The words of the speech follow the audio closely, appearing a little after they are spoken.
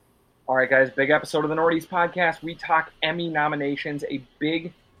All right, guys, big episode of the Nordies podcast. We talk Emmy nominations, a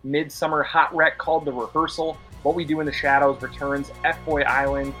big midsummer hot wreck called The Rehearsal, What We Do in the Shadows returns, F-Boy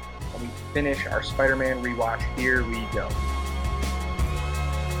Island, and we finish our Spider-Man rewatch. Here we go.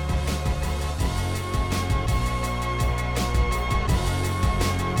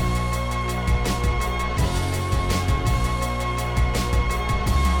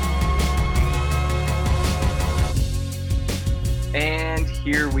 And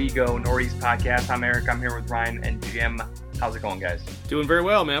here we go, Nordies podcast. I'm Eric. I'm here with Ryan and Jim. How's it going, guys? Doing very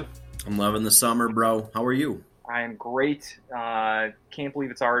well, man. I'm loving the summer, bro. How are you? I am great. Can't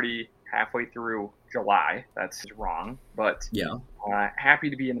believe it's already halfway through July. That's wrong, but yeah, happy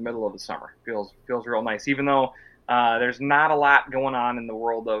to be in the middle of the summer. Feels real nice, even though there's not a lot going on in the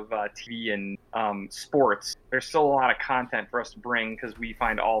world of TV and sports. There's still a lot of content for us to bring because we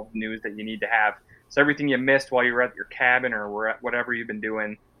find all the news that you need to have. So everything you missed while you were at your cabin or whatever you've been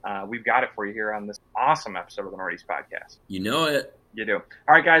doing, we've got it for you here on this awesome episode of the Nordies podcast. You know it. You do.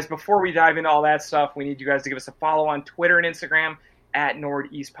 All right, guys, before we dive into all that stuff, we need you guys to give us a follow on Twitter and Instagram at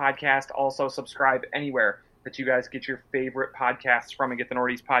Nordeast Podcast. Also, subscribe anywhere that you guys get your favorite podcasts from and get the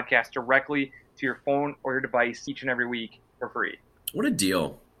Nordeast Podcast directly to your phone or your device each and every week for free. What a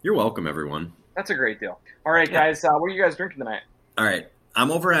deal. You're welcome, everyone. That's a great deal. All right, guys, what are you guys drinking tonight? All right. I'm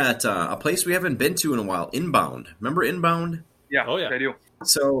over at a place we haven't been to in a while, Inbound. Remember Inbound? Yeah, oh, yeah. I do.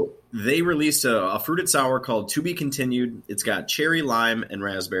 So they released a fruited sour called To Be Continued. It's got cherry, lime, and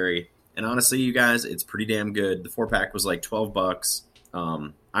raspberry. And honestly, you guys, it's pretty damn good. The 4-pack was like $12.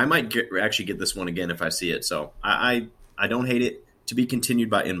 I might actually get this one again if I see it. So I don't hate it. To Be Continued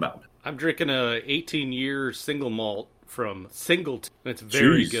by Inbound. I'm drinking a 18-year single malt from Singleton. It's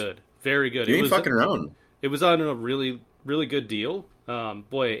very good. Very good. You ain't fucking around. It was on a really, really good deal.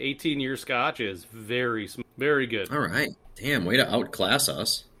 Boy, 18-year scotch is very good. All right. Damn, way to outclass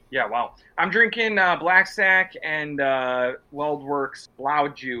us. Yeah, wow. I'm drinking Black Stack and Weldworks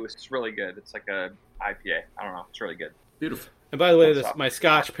Loud Juice. It's really good. It's like a IPA. I don't know. It's really good. Beautiful. And by the way, my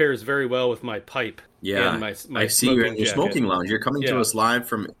scotch pairs very well with my pipe. Yeah, and my I see you in your jacket. smoking lounge. You're coming to us live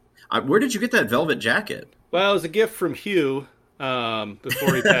from... where did you get that velvet jacket? Well, it was a gift from Hugh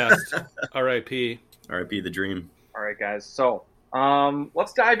before he passed. R.I.P. R.I.P. the dream. All right, guys. So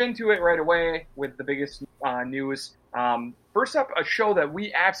let's dive into it right away with the biggest news. First up, a show that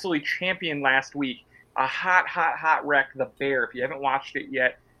we absolutely championed last week, a hot wreck, The Bear. If you haven't watched it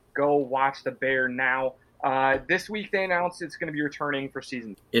yet, go watch The Bear now. This week they announced it's going to be returning for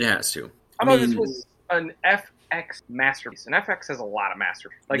season 2. It has to. I thought this was an FX masterpiece, and FX has a lot of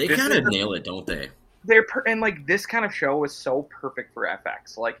masterpieces. Like, they kind of nail it, don't they? And like this kind of show was so perfect for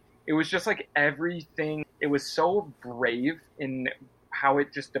FX. Like it was just like everything. It was so brave in how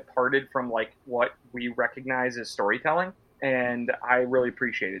it just departed from like what we recognize as storytelling. And I really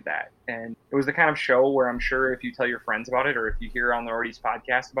appreciated that. And it was the kind of show where I'm sure if you tell your friends about it or if you hear on the Nordies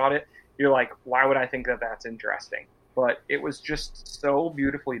podcast about it, you're like, why would I think that that's interesting? But it was just so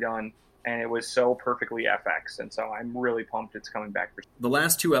beautifully done. And it was so perfectly FX. And so I'm really pumped it's coming back. The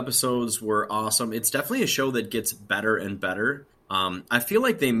last 2 episodes were awesome. It's definitely a show that gets better and better. I feel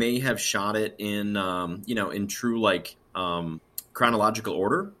like they may have shot it in, in true, like, chronological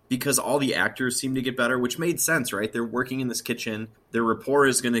order because all the actors seem to get better, which made sense, right? They're working in this kitchen. Their rapport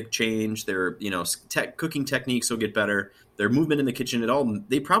is going to change. Their, cooking techniques will get better. Their movement in the kitchen,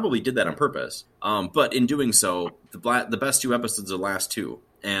 they probably did that on purpose. But in doing so, the best 2 episodes are the last 2.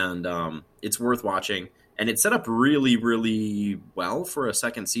 And it's worth watching. And it's set up really, really well for a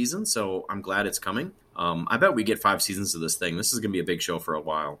second season, so I'm glad it's coming. I bet we get 5 seasons of this thing. This is going to be a big show for a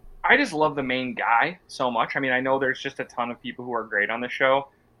while. I just love the main guy so much. I mean, I know there's just a ton of people who are great on the show,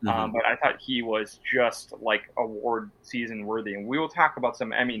 but I thought he was just like award season worthy. And we will talk about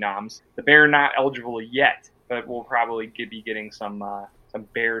some Emmy noms. The Bear not eligible yet, but we'll probably be getting some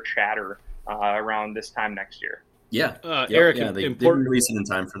Bear chatter around this time next year. Yeah, Eric, they didn't release it in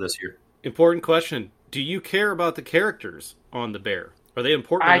time for this year. Important question: do you care about the characters on The Bear? Are they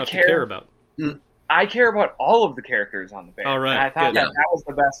important enough to care about? I care about all of the characters on The Bear. All right, and I thought that was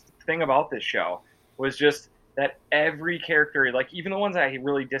the best thing about this show was just that every character, like even the ones I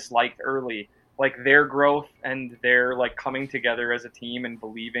really disliked early, like their growth and their like coming together as a team and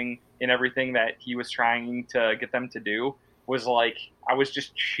believing in everything that he was trying to get them to do was like, I was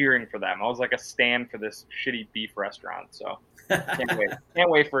just cheering for them. I was like a stan for this shitty beef restaurant. So can't wait. Can't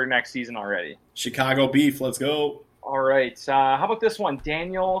wait for next season already. Chicago beef. Let's go. All right. How about this one?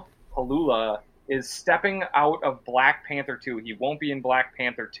 Daniel Kaluuya is stepping out of Black Panther 2. He won't be in Black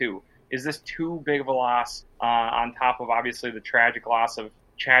Panther 2. Is this too big of a loss on top of obviously the tragic loss of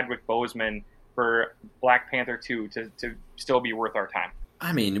Chadwick Boseman for Black Panther 2 to still be worth our time?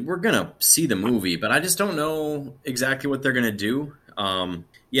 I mean, we're gonna see the movie, but I just don't know exactly what they're gonna do.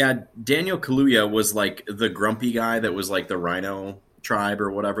 Yeah, Daniel Kaluuya was like the grumpy guy that was like the Rhino tribe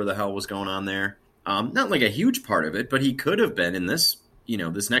or whatever the hell was going on there. Not like a huge part of it, but he could have been in this.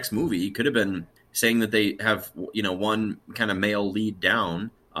 This next movie. He could have been saying that they have one kind of male lead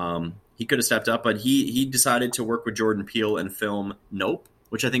down. He could have stepped up, but he decided to work with Jordan Peele and film Nope,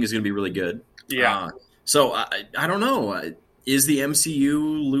 which I think is going to be really good. Yeah. So I don't know. Is the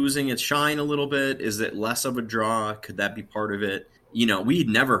MCU losing its shine a little bit? Is it less of a draw? Could that be part of it? We'd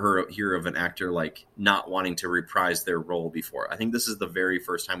never hear of an actor like not wanting to reprise their role before. I think this is the very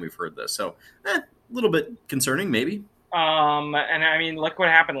first time we've heard this. So, a little bit concerning, maybe. And I mean, look what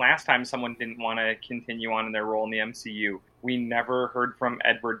happened last time someone didn't want to continue on in their role in the MCU. We never heard from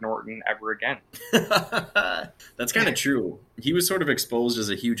Edward Norton ever again. That's kind of true. He was sort of exposed as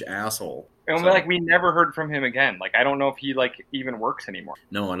a huge asshole. And So- we never heard from him again. Like, I don't know if he even works anymore.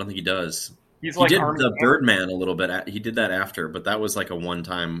 No, I don't think he does. He's He like did Armie the Hammer. Birdman a little bit. He did that after, but that was like a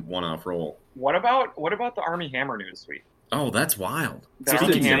one-off role. What about the Armie Hammer news this week? Oh, that's wild. The Speaking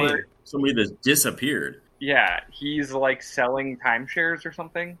Speaking of- of somebody that's disappeared. Yeah, he's like selling timeshares or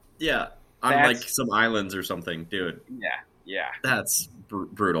something. Yeah, on That's- like some islands or something, dude. Yeah. That's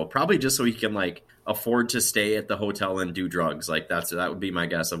brutal. Probably just so he can like afford to stay at the hotel and do drugs. Like that would be my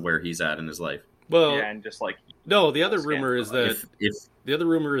guess of where he's at in his life. Well, Yeah, and just like no, the other Scandal. rumor is that If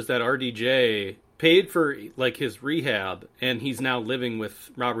RDJ paid for like his rehab, and he's now living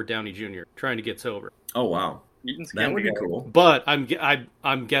with Robert Downey Jr. trying to get sober. oh wow, eating skin that would be together. cool. But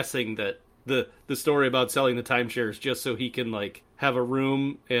I'm guessing that the story about selling the timeshares just so he can like have a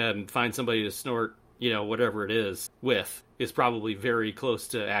room and find somebody to snort whatever it is with is probably very close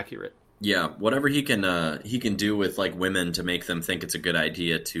to accurate. Yeah, whatever he can do with like women to make them think it's a good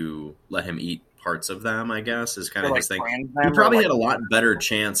idea to let him eat parts of them, I guess, is kind Or, of like, his thing. brand He them, probably or, had a lot better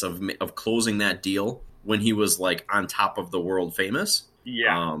chance of closing that deal when he was like on top of the world famous.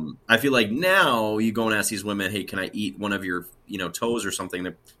 Yeah. I feel like now you go and ask these women, "Hey, can I eat one of your toes or something?"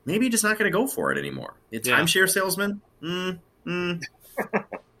 They're maybe just not going to go for it anymore. It's Yeah. timeshare salesman. I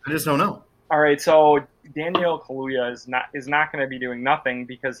just don't know. All right, so Daniel Kaluuya is not going to be doing nothing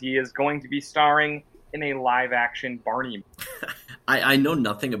because he is going to be starring in a live action Barney. I know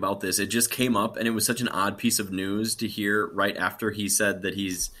nothing about this. It just came up, and it was such an odd piece of news to hear right after he said that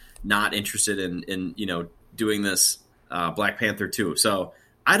he's not interested in doing this Black Panther 2. So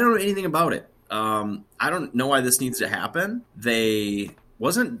I don't know anything about it. I don't know why this needs to happen.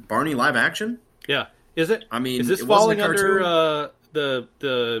 Wasn't Barney live action? Yeah, is it? I mean, Is this it wasn't falling a cartoon. under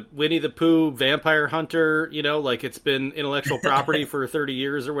the Winnie the Pooh vampire hunter? Like it's been intellectual property for 30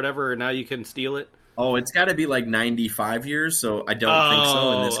 years or whatever, and now you can steal it. Oh, it's got to be like 95 years, so I don't think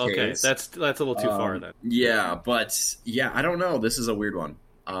so in this okay, case. that's a little too far then. Yeah, but I don't know. This is a weird one.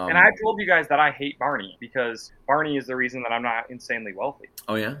 And I told you guys that I hate Barney because Barney is the reason that I'm not insanely wealthy.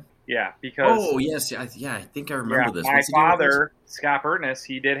 Oh yeah. Yeah, because Oh yes, I think I remember this. my What's he doing with this? father, Scott Burtness,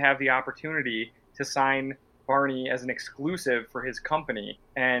 he did have the opportunity to sign Barney as an exclusive for his company,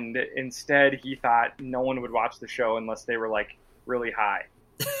 and instead he thought no one would watch the show unless they were like really high,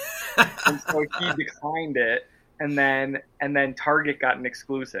 and so he declined it. And then Target got an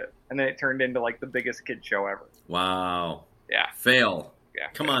exclusive, and then it turned into like the biggest kid show ever. Wow. Yeah, Fail. yeah.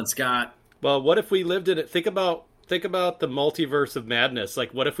 Come on, Scott. Well, what if we lived in it? Think about the multiverse of madness.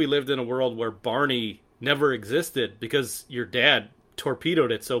 Like, what if we lived in a world where Barney never existed because your dad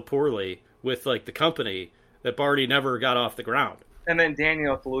torpedoed it so poorly with like the company that Barney never got off the ground? And then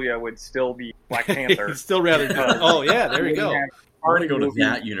Daniel Kaluuya would still be Black Panther. He'd still rather do it. Oh yeah, there you go. I want to Barney go to movie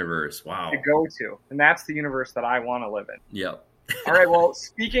that universe. Wow. to go to, and that's the universe that I want to live in. Yep. All right. Well,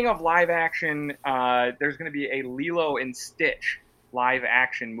 speaking of live action, there's going to be a Lilo and Stitch live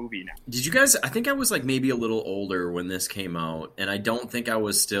action movie now. Did you guys? I think I was like maybe a little older when this came out, and I don't think I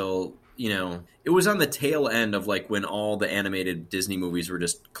was still. It was on the tail end of like when all the animated Disney movies were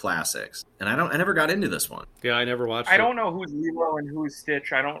just classics, and I never got into this one. Yeah, I never watched I it. don't know who's Lilo and who's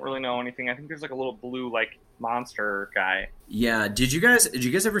Stitch. I don't really know anything. I think there's like a little blue like monster guy. Yeah. Did you guys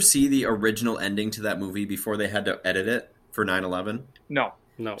ever see the original ending to that movie before they had to edit it for 9/11? No.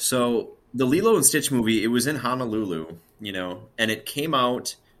 No. So the Lilo and Stitch movie, it was in Honolulu, and it came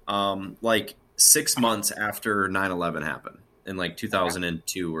out like 6 months after 9/11 happened in like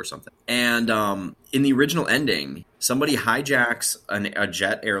 2002 or something. And in the original ending, somebody hijacks a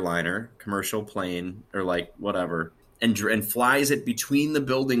jet airliner, commercial plane, or like whatever, and flies it between the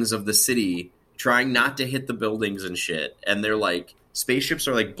buildings of the city, trying not to hit the buildings and shit. And they're like, spaceships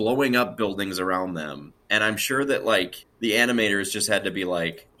are like blowing up buildings around them. And I'm sure that like the animators just had to be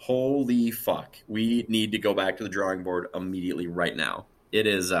like, holy fuck, we need to go back to the drawing board immediately right now. it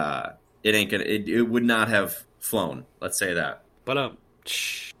is. It ain't gonna. It would not have flown. Let's say that. But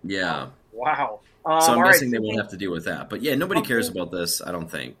Yeah. Wow. So I'm all guessing right, they won't have to deal with that. But yeah, nobody cares about this. I don't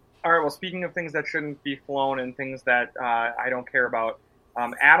think. All right. Well, speaking of things that shouldn't be flown and things that I don't care about,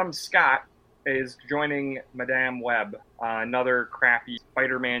 Adam Scott is joining Madame Web, another crappy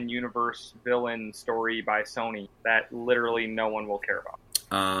Spider-Man universe villain story by Sony that literally no one will care about.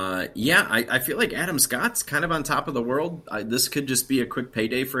 Yeah, I feel like Adam Scott's kind of on top of the world. This could just be a quick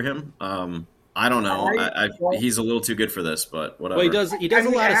payday for him. I don't know. He's a little too good for this, but whatever. Well, he does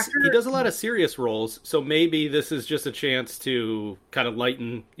a lot of serious roles, so maybe this is just a chance to kind of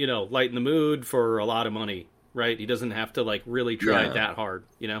lighten the mood for a lot of money, right? He doesn't have to like really try that hard,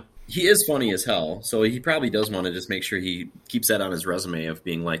 He is funny as hell, so he probably does want to just make sure he keeps that on his resume of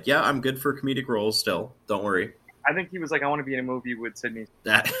being like, yeah, I'm good for comedic roles still. Don't worry. I think he was like, I want to be in a movie with Sydney.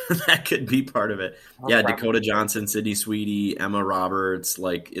 That could be part of it. Yeah, probably. Dakota Johnson, Sydney Sweeney, Emma Roberts,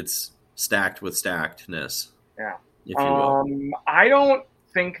 like it's stacked with stackedness. Yeah. If you will. I don't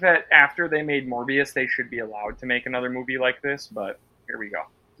think that after they made Morbius, they should be allowed to make another movie like this, but here we go.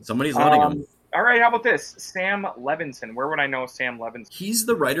 Somebody's letting them. All right, how about this? Sam Levinson. Where would I know Sam Levinson? He's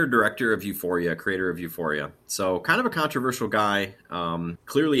the writer-director of Euphoria, creator of Euphoria. So kind of a controversial guy.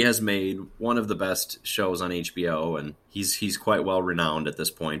 Clearly has made one of the best shows on HBO, and he's quite well-renowned at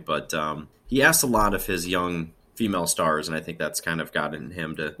this point. But he asked a lot of his young female stars, and I think that's kind of gotten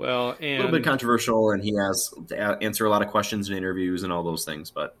him to a little bit controversial, and he has to answer a lot of questions in interviews and all those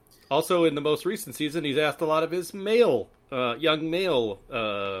things. But also in the most recent season, he's asked a lot of his young male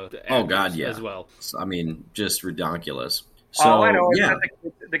as well. I mean, just ridiculous. So, all I know is that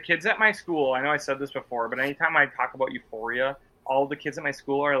the kids at my school, I know I said this before, but anytime I talk about Euphoria, all the kids at my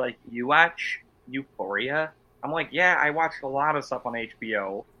school are like, you watch Euphoria? I'm like, yeah, I watched a lot of stuff on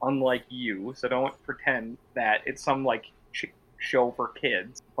HBO, unlike you, so don't pretend that it's some like show for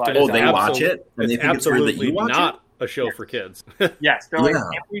kids. But they watch it? And they think it's weird that you watch it? A show for kids. Yes, they're like, I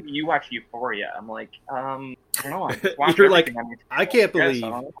can't believe you watch Euphoria. I'm like, I don't know. You're like, I can't believe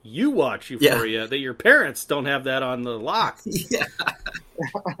you watch Euphoria, that your parents don't have that on the lock. Yeah.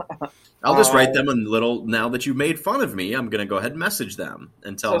 I'll just write them a little, now that you made fun of me, I'm going to go ahead and message them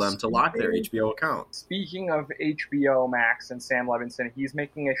and tell them to lock their HBO account. Speaking of HBO Max and Sam Levinson, he's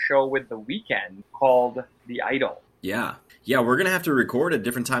making a show with The Weeknd called The Idol. Yeah. Yeah, we're going to have to record a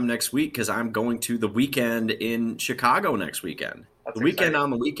different time next week because I'm going to The Weeknd in Chicago next weekend. That's The Weeknd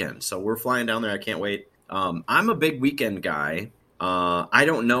on the weekend. So we're flying down there. I can't wait. I'm a big Weeknd guy. I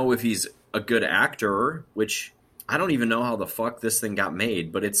don't know if he's a good actor, which I don't even know how the fuck this thing got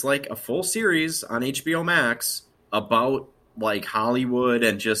made, but it's like a full series on HBO Max about like Hollywood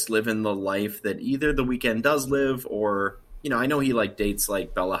and just living the life that either The Weeknd does live or, I know he like dates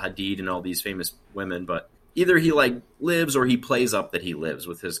like Bella Hadid and all these famous women, but either he like lives or he plays up that he lives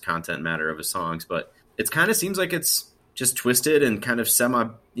with his content matter of his songs. But it kind of seems like it's just twisted and kind of semi,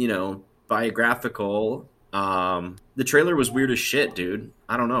 biographical. The trailer was weird as shit, dude.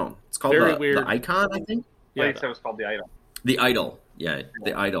 I don't know. It's called the Icon, I think. Yeah, it was called The Idol. The Idol. Yeah,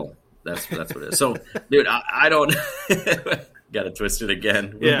 The Idol. That's what it is. So, dude, I don't... Got to twist it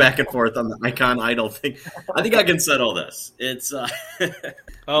again. We're back and forth on the Icon Idol thing. I think I can settle this. It's...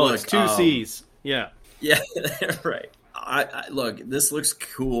 it's two C's. Yeah. Yeah, right. Look, this looks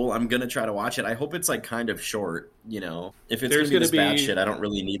cool. I'm going to try to watch it. I hope it's like kind of short, If it's going to be this bad shit, I don't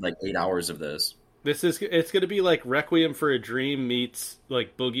really need like 8 hours of this. It's going to be like Requiem for a Dream meets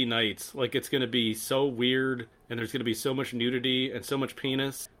like Boogie Nights. Like it's going to be so weird, and there's going to be so much nudity and so much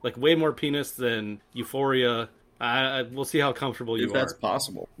penis, like way more penis than Euphoria. We'll see how comfortable you are. If that's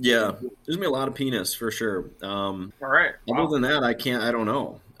possible. Yeah, there's going to be a lot of penis for sure. All right. Other than that, I don't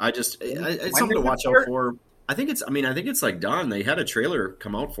know. It's something to watch out for. I think it's like done. They had a trailer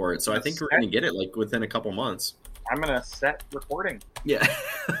come out for it, so I think we're going to get it like within a couple months. I'm going to set recording. Yeah.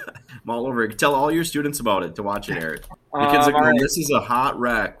 I'm all over it. Tell all your students about it to watch it, Eric. The kids are going, this is a hot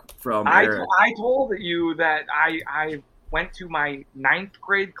wreck from Eric. I told you that I went to my 9th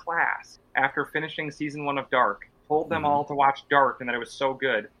grade class after finishing season 1 of Dark, told them all to watch Dark and that it was so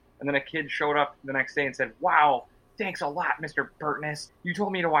good. And then a kid showed up the next day and said, wow, thanks a lot, Mr. Burtness. You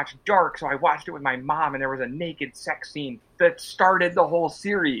told me to watch Dark, so I watched it with my mom, and there was a naked sex scene that started the whole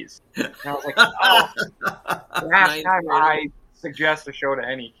series. And I was like, last time I suggest a show to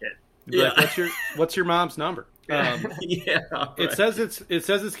any kid. Yeah. Like, what's your mom's number? Yeah, right. It says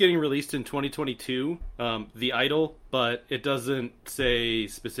it's getting released in 2022, The Idol, but it doesn't say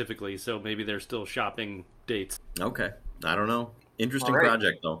specifically, so maybe they're still shopping dates. Okay, I don't know. Interesting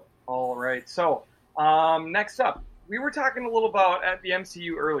project, though. All right, so next up, we were talking a little about at the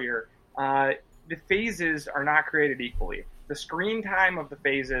MCU earlier. The phases are not created equally. the screen time of the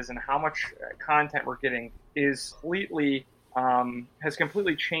phases and how much content we're getting is completely has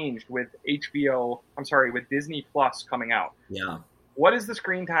completely changed with with Disney Plus coming out. Yeah. What is the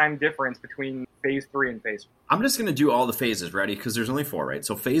screen time difference between Phase 3 and Phase 4? I'm just going to do all the phases. Ready? Because there's only 4, right?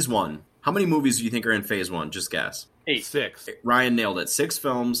 So Phase 1. How many movies do you think are in Phase 1? Just guess. 8. 6. Ryan nailed it. 6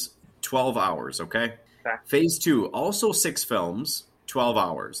 films, 12 hours, okay? Phase 2, also 6 films, 12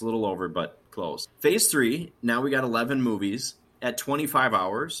 hours. A little over, but close. Phase 3, now we got 11 movies at 25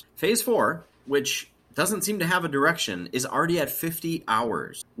 hours. Phase 4, which doesn't seem to have a direction, is already at 50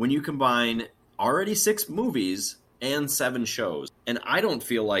 hours. When you combine already 6 movies and 7 shows. And I don't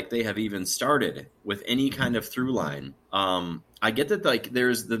feel like they have even started with any kind of through line. I get that like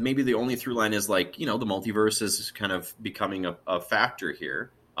there's maybe the only through line is like, the multiverse is kind of becoming a factor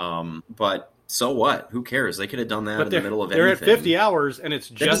here. But so what? Who cares? They could have done that in the middle of anything. They're at 50 hours and it's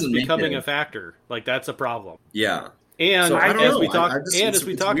just becoming a factor. Like that's a problem. Yeah. And so, as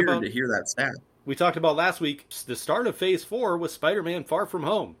we talked about to hear that stat. We talked about last week, the start of Phase 4 was Spider-Man Far From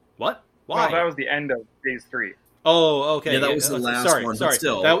Home. What? Why? No, that was the end of Phase 3. Oh, okay. Yeah, that was the last one. Sorry.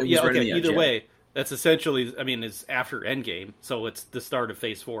 Still, either way, that's essentially, it's after Endgame, so it's the start of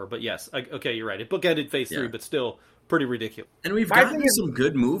Phase 4. But yes, okay, you're right. It bookended Phase 3, but still pretty ridiculous. And we've gotten some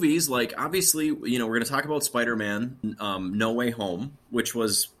good movies. Like, obviously, we're going to talk about Spider-Man No Way Home, which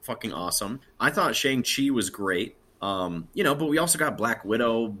was fucking awesome. I thought Shang-Chi was great. But we also got Black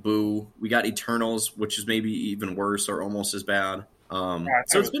Widow, Boo. We got Eternals, which is maybe even worse or almost as bad.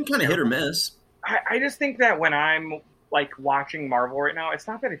 So it's been kind of hit or miss. I just think that when I'm like watching Marvel right now, it's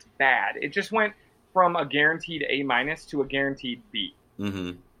not that it's bad. It just went from a guaranteed A- to a guaranteed B.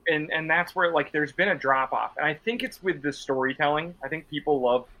 Mm-hmm. And that's where like there's been a drop off. And I think it's with the storytelling. I think people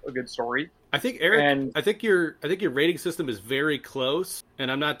love a good story. I think Eric, I think your rating system is very close,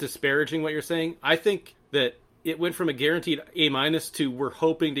 and I'm not disparaging what you're saying. I think that it went from a guaranteed A- to we're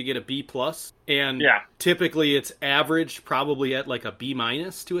hoping to get a B+, and typically it's average probably at like a B-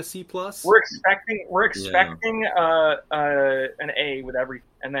 to a C+. We're expecting an A with everything,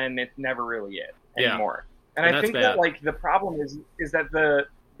 and then it's never really it anymore. And I think that like the problem is that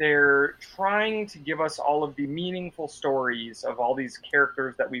they're trying to give us all of the meaningful stories of all these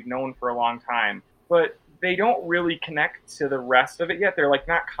characters that we've known for a long time, but they don't really connect to the rest of it yet. They're like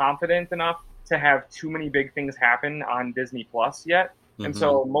not confident enough to have too many big things happen on Disney Plus yet. Mm-hmm. And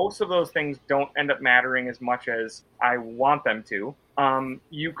so most of those things don't end up mattering as much as I want them to.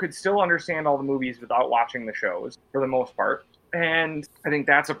 You could still understand all the movies without watching the shows for the most part. And I think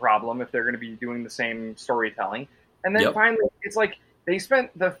that's a problem if they're going to be doing the same storytelling. And then finally, it's like they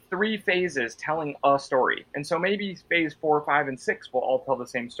spent the 3 phases telling a story. And so maybe Phase 4, 5, and 6 will all tell the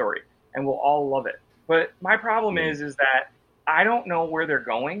same story and we'll all love it. But my problem is that I don't know where they're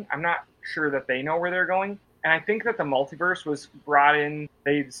going. I'm not sure that they know where they're going. And I think that the multiverse was brought in.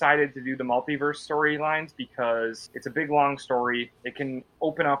 They decided to do the multiverse storylines because it's a big, long story. It can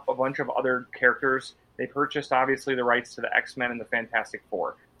open up a bunch of other characters. They purchased, obviously, the rights to the X-Men and the Fantastic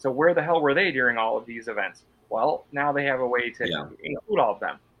Four. So where the hell were they during all of these events? Well, now they have a way to include all of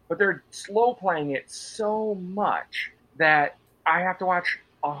them. But they're slow playing it so much that I have to watch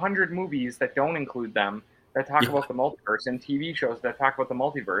 100 movies that don't include them, that talk about the multiverse, and TV shows that talk about the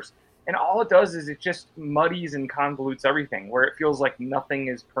multiverse. And all it does is it just muddies and convolutes everything, where it feels like nothing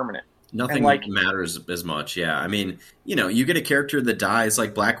is permanent. Nothing matters as much, yeah. I mean, you get a character that dies,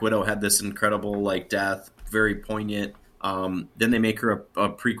 like Black Widow had this incredible death, very poignant. Then they make her a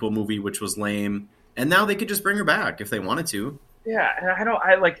prequel movie, which was lame. And now they could just bring her back if they wanted to. Yeah, and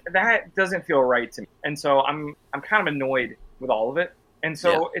that doesn't feel right to me. And so I'm kind of annoyed with all of it. And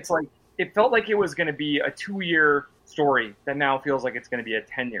so it's like, it felt like it was going to be a 2-year story that now feels like it's going to be a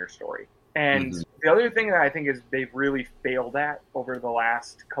 10-year story. And the other thing that I think is they've really failed at over the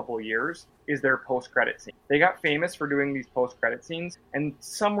last couple of years is their post-credit scene. They got famous for doing these post-credit scenes, and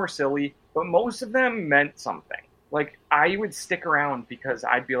some were silly, but most of them meant something. Like, I would stick around because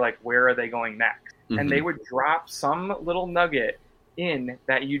I'd be like, where are they going next? And they would drop some little nugget in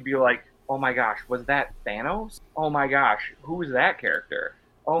that you'd be like, oh my gosh, was that Thanos? Oh my gosh, who is that character?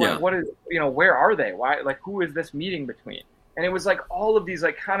 Oh, what is, where are they? Why, who is this meeting between? And it was all of these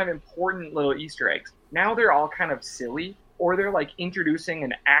kind of important little Easter eggs. Now they're all kind of silly, or they're introducing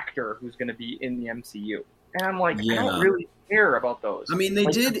an actor who's going to be in the MCU. And I'm like, I don't really care about those. I mean,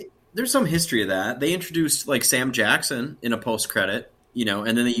 there's some history of that. They introduced Sam Jackson in a post-credit, and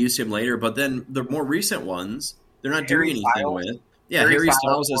then they used him later. But then the more recent ones, they're not doing anything with. Yeah, Harry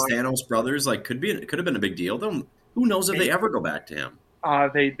Styles as Thanos brothers, could have been a big deal. Who knows if they ever go back to him?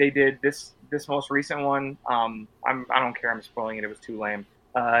 They did this most recent one. I don't care. I'm spoiling it. It was too lame.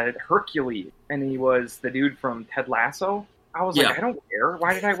 Hercules, and he was the dude from Ted Lasso. I was like, I don't care.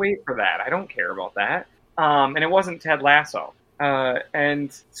 Why did I wait for that? I don't care about that. And it wasn't Ted Lasso.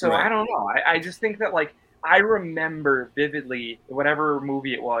 And so Right. I don't know. I just think that, like, I remember vividly whatever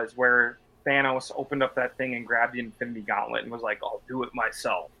movie it was where Thanos opened up that thing and grabbed the Infinity Gauntlet and was like, I'll do it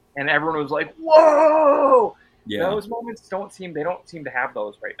myself. And everyone was like, whoa! Yeah. Those moments don't seem to have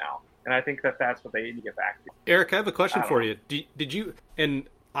those right now. And I think that that's what they need to get back to. Eric, I have a question for you. Did you, and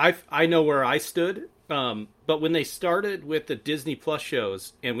I know where I stood, but when they started with the Disney Plus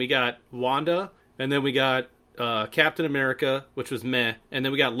shows and we got Wanda and then we got Captain America, which was meh, and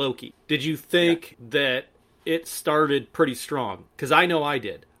then we got Loki, did you think that it started pretty strong? Because I know I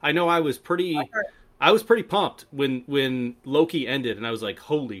did. I know I was pretty pumped when Loki ended, and I was like,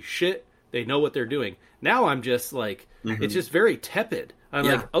 holy shit, they know what they're doing. Now I'm just like, it's just very tepid. I'm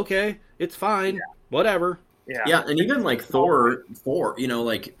like, okay, it's fine, whatever. Yeah, and even like Thor 4, you know,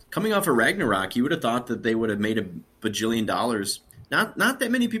 like coming off of Ragnarok, you would have thought that they would have made $1 bajillion. Not that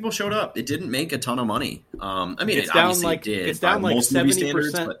many people showed up. It didn't make a ton of money. I mean, it obviously did. It's down like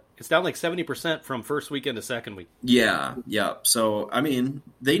 70%. It's down like 70% from first weekend to second week. Yeah. So, I mean,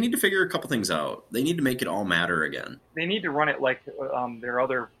 they need to figure a couple things out. They need to make it all matter again. They need to run it like their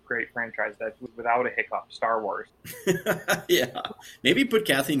other great franchise that without a hiccup, Star Wars. Yeah. Maybe put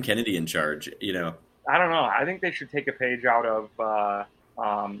Kathleen Kennedy in charge, you know. I don't know. I think they should take a page out of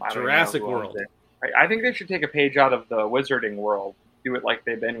Jurassic World. I think they should take a page out of the Wizarding World. Do it like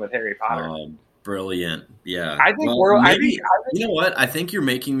they've been with Harry Potter. Brilliant. Yeah. I think you know what? I think you're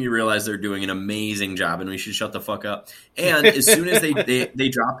making me realize they're doing an amazing job and we should shut the fuck up. And as soon as they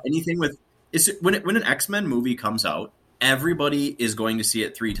drop anything with when an X-Men movie comes out, everybody is going to see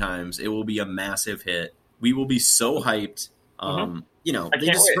it 3 times. It will be a massive hit. We will be so hyped. You know, they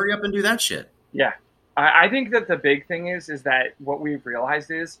just hurry up and do that shit. Yeah. I think that the big thing is that what we've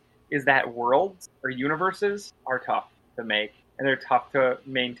realized is that worlds or universes are tough to make and they're tough to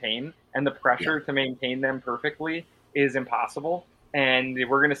maintain, and the pressure to maintain them perfectly is impossible. And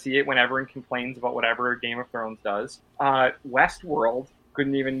we're going to see it when everyone complains about whatever Game of Thrones does. Westworld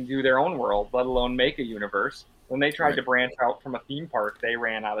couldn't even do their own world, let alone make a universe. When they tried to branch out from a theme park, they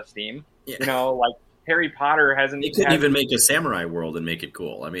ran out of steam. Yeah. You know, like Harry Potter hasn't... They couldn't even make a samurai world and make it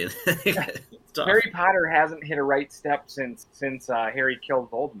cool. I mean, it's tough. Harry Potter hasn't hit a right step since Harry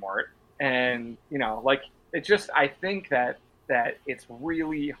killed Voldemort. And, you know, like, it's just, I think that it's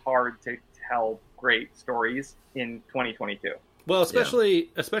really hard to tell great stories in 2022. Well,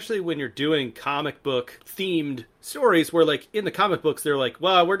 especially when you're doing comic book themed stories where, like, in the comic books, they're like,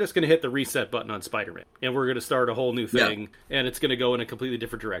 well, we're just going to hit the reset button on Spider-Man and we're going to start a whole new thing and it's going to go in a completely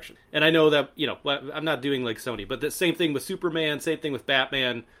different direction. And I know that, you know, I'm not doing like Sony, but the same thing with Superman, same thing with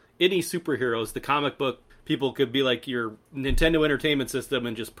Batman, any superheroes, the comic book people could be like your Nintendo Entertainment System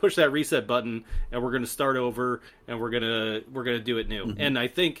and just push that reset button and we're going to start over and we're going to do it new. And I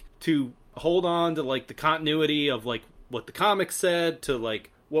think to hold on to like the continuity of like what the comics said to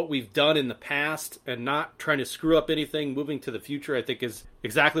like what we've done in the past and not trying to screw up anything moving to the future, I think is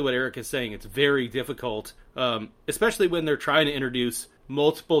exactly what Eric is saying. It's very difficult, especially when they're trying to introduce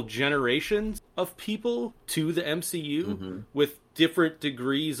multiple generations of people to the MCU with different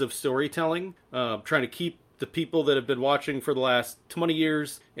degrees of storytelling, trying to keep the people that have been watching for the last 20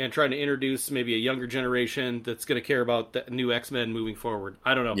 years and trying to introduce maybe a younger generation that's going to care about the new X-Men moving forward.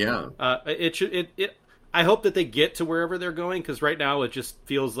 I don't know. Yeah. I hope that they get to wherever they're going, because right now it just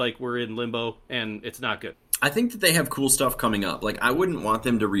feels like we're in limbo and it's not good. I think that they have cool stuff coming up. Like, I wouldn't want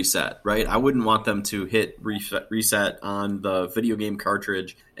them to reset, right? I wouldn't want them to hit reset on the video game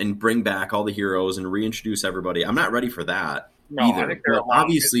cartridge and bring back all the heroes and reintroduce everybody. I'm not ready for that either. But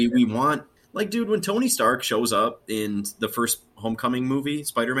obviously, we want... Like, dude, when Tony Stark shows up in the first Homecoming movie,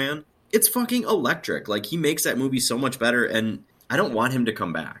 Spider-Man, it's fucking electric. Like, he makes that movie so much better, and I don't want him to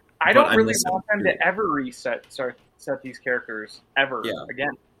come back. I don't really want them to ever set these characters ever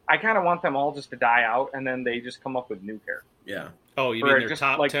again. I kind of want them all just to die out, and then they just come up with new characters. Yeah. Oh, you mean their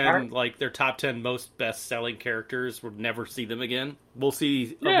top 10, like their top 10 most best-selling characters? We'll never see them again. We'll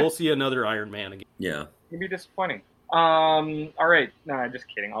see. We'll see another Iron Man again. Yeah. It'd be disappointing. All right. No, I'm just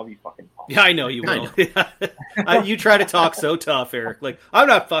kidding. I'll be fucking pumped. Yeah, I know you will. You try to talk so tough, Eric. Like, I'm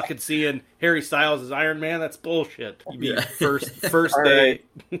not fucking seeing Harry Styles as Iron Man. That's bullshit. You mean first day.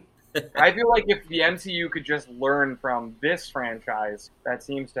 I feel like if the MCU could just learn from this franchise that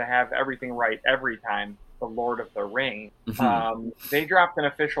seems to have everything right every time, The Lord of the Rings, they dropped an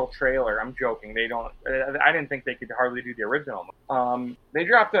official trailer. I'm joking. They don't. I didn't think they could hardly do the original. They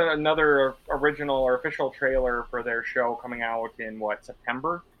dropped another original or official trailer for their show coming out in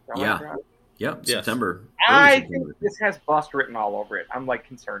September? Yeah. Yep, Yes. September. I Early think September. this has bust written all over it. I'm like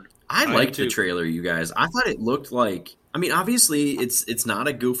concerned. I I liked do the too. trailer, you guys. I thought it looked like. I mean, obviously, it's not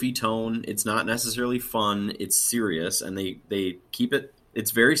a goofy tone. It's not necessarily fun. It's serious, and they keep it.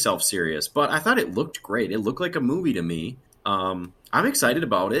 It's very self serious. But I thought it looked great. It looked like a movie to me. I'm excited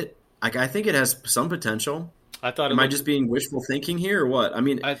about it. I think it has some potential. I thought it Am I looked, just being wishful thinking here, or what? I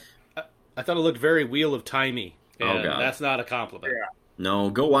mean, I thought it looked very Wheel of Timey, and Oh, God. that's not a compliment. Yeah. no.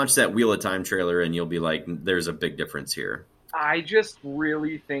 Go watch that Wheel of Time trailer, and you'll be like, "There's a big difference here." I just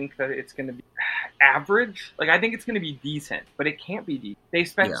really think that it's going to be average. Like, I think it's going to be decent, but it can't be decent. They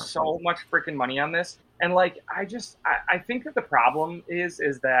spent Yeah. so much freaking money on this. And, like, I think that the problem is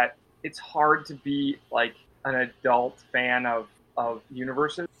that it's hard to be, like, an adult fan of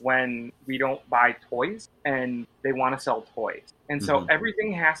universes when we don't buy toys and they want to sell toys. And so Mhm.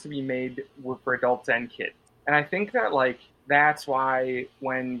 everything has to be made for adults and kids. And I think that, like, that's why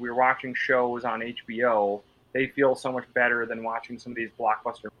when we're watching shows on HBO, they feel so much better than watching some of these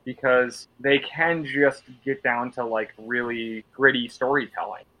blockbusters because they can just get down to like really gritty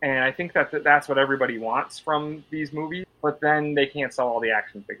storytelling. And I think that that's what everybody wants from these movies, but then they can't sell all the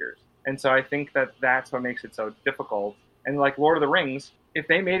action figures. And so I think that that's what makes it so difficult. And like Lord of the Rings, if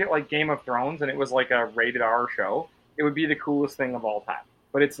they made it like Game of Thrones and it was like a rated R show, it would be the coolest thing of all time.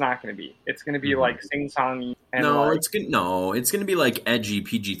 But it's not going to be. It's going to be Mhm. like sing-songy. And No, like, it's gonna be like edgy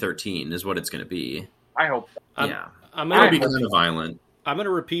PG-13 is what it's gonna be. I hope so. Yeah, I'm it'll gonna be kind of violent. I'm going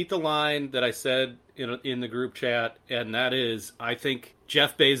to repeat the line that I said in the group chat, and that is, I think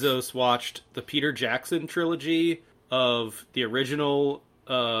Jeff Bezos watched the Peter Jackson trilogy of the original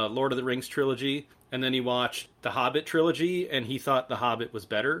Lord of the Rings trilogy, and then he watched the Hobbit trilogy, and he thought the Hobbit was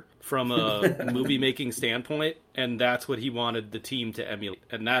better from a movie-making standpoint, and that's what he wanted the team to emulate.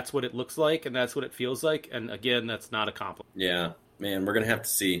 And that's what it looks like, and that's what it feels like, and again, that's not a compliment. Yeah, man, we're gonna have to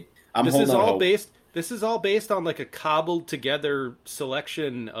see. I'm This holding is out all hope. This is all based on like a cobbled together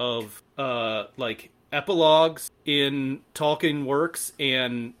selection of like epilogues in Tolkien works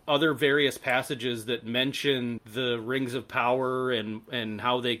and other various passages that mention the Rings of Power and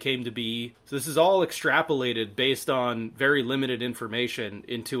how they came to be. So this is all extrapolated based on very limited information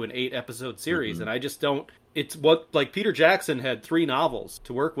into an 8-episode series, and I just don't. It's what, like, Peter Jackson had 3 novels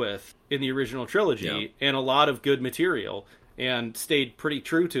to work with in the original trilogy and a lot of good material and stayed pretty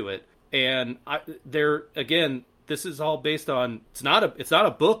true to it. And this is all based on it's not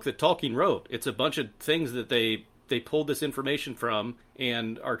a book that Tolkien wrote. It's a bunch of things that they pulled this information from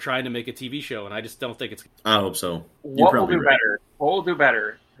and are trying to make a TV show. And I just don't think it's I hope so. You're What will probably do right. better? What will do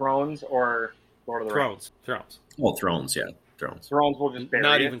better? Thrones or Lord of the Rings? Thrones. Well, Thrones, yeah, Thrones. Thrones will just bury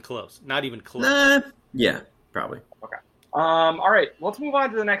Not it. even close. Not even close. Nah, yeah, probably. All right, let's move on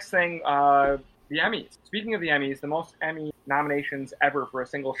to the next thing. The Emmys. Speaking of the Emmys, the most Emmy nominations ever for a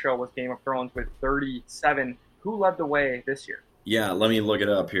single show was Game of Thrones with 37. Who led the way this year? Yeah, let me look it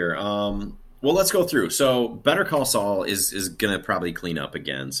up here. Well, let's go through. So, Better Call Saul is gonna probably clean up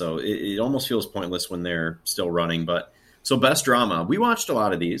again. So it almost feels pointless when they're still running. But so best drama, we watched a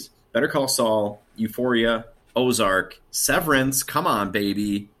lot of these. Better Call Saul, Euphoria, Ozark, Severance. Come on,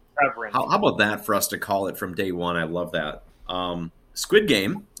 baby. Severance. How about that for us to call it from day one? I love that. Squid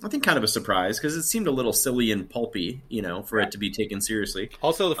Game, I think kind of a surprise because it seemed a little silly and pulpy, for it to be taken seriously.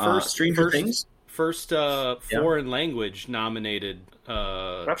 Also, the Stranger Things. first foreign language nominated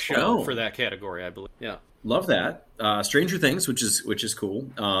show cool. for that category, I believe. Yeah. Love that. Stranger Things, which is cool.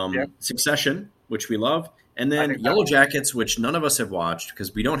 Succession, which we love. And I then think Yellow Jackets, which none of us have watched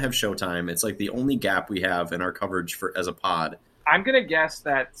because we don't have Showtime. It's like the only gap we have in our coverage as a pod. I'm going to guess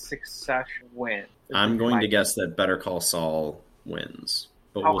that Succession wins. I'm going to guess that Better Call Saul wins.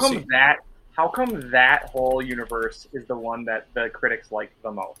 But How we'll come see. How come that whole universe is the one that the critics like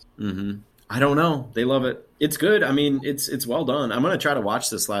the most? Mm-hmm. I don't know. They love it. It's good. I mean, it's well done. I'm going to try to watch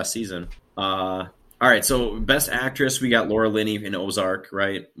this last season. All right, so Best Actress, we got Laura Linney in Ozark,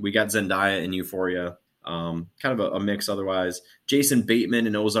 right? We got Zendaya in Euphoria. Kind of a mix otherwise. Jason Bateman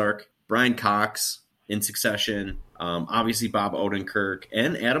in Ozark. Brian Cox in Succession. Obviously Bob Odenkirk.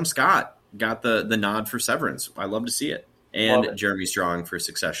 And Adam Scott got the nod for Severance. I love to see it. And Jeremy Strong for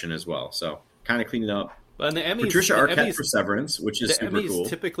Succession as well. So kind of cleaning up. But in the Emmys, Patricia the Arquette Emmys, for Severance, which is the super Emmys cool.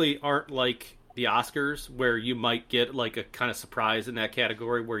 typically aren't like the Oscars, where you might get like a kind of surprise in that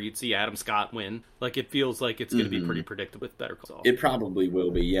category, where you'd see Adam Scott win. Like it feels like it's going to be pretty predictable with Better Call Saul. It probably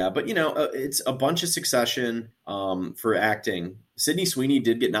will be, yeah. But it's a bunch of Succession for acting. Sydney Sweeney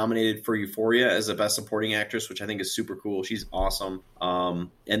did get nominated for Euphoria as a Best Supporting Actress, which I think is super cool. She's awesome. And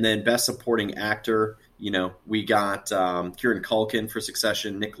then Best Supporting Actor, we got Kieran Culkin for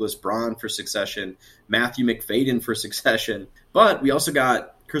Succession, Nicholas Braun for Succession, Matthew McFadyen for Succession. But we also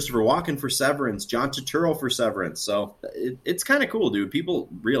got Christopher Walken for Severance, John Turturro for Severance. So it's kind of cool, dude. People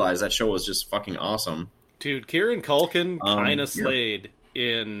realize that show was just fucking awesome. Dude, Kieran Culkin kind Yeah. of slayed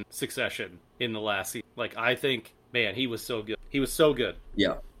in Succession in the last season. Like, I think, man, he was so good. He was so good.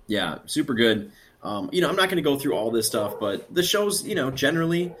 Yeah, super good. I'm not going to go through all this stuff, but the show's,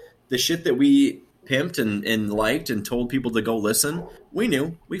 generally the shit that we pimped and liked and told people to go listen,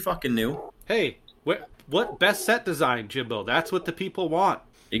 we fucking knew. Hey, what best set design, Jimbo? That's what the people want.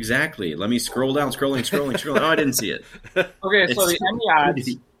 Exactly. Let me scroll down, scrolling. Oh, I didn't see it. Okay, so the Emmy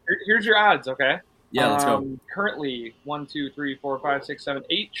odds. Here's your odds, okay? Yeah, let's go. Currently, 1, 2, 3, 4, 5, 6, 7,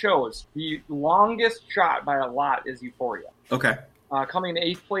 8 shows. The longest shot by a lot is Euphoria. Okay. Coming in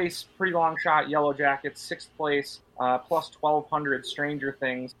 8th place, pretty long shot, Yellow Jackets. 6th place, plus 1,200, Stranger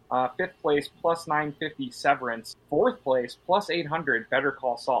Things. 5th place, plus 950, Severance. 4th place, plus 800, Better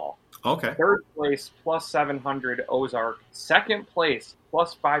Call Saul. Okay. 3rd place, plus 700, Ozark. 2nd place,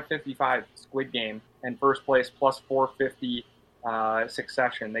 plus 555, Squid Game. And 1st place, plus 450,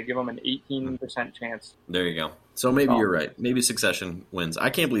 Succession. They give them an 18% chance. There you go. So maybe you're right. Maybe Succession wins.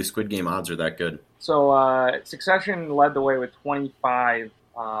 I can't believe Squid Game odds are that good. So Succession led the way with 25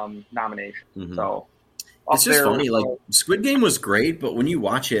 nominations. Mhm. So It's just funny. Like, Squid Game was great, but when you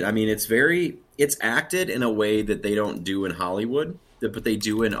watch it, I mean, it's acted in a way that they don't do in Hollywood, but they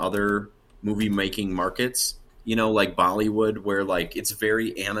do in other movie making markets. Like Bollywood, where like it's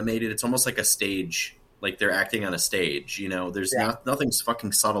very animated. It's almost like a stage. Like they're acting on a stage. There's nothing's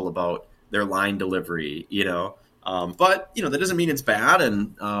fucking subtle about their line delivery. But that doesn't mean it's bad,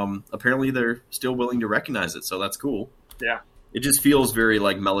 and apparently they're still willing to recognize it. So that's cool. Yeah. It just feels very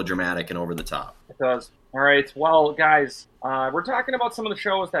like melodramatic and over the top. It does. All right. Well, guys, we're talking about some of the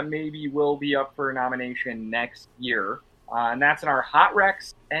shows that maybe will be up for nomination next year. And that's in our Hot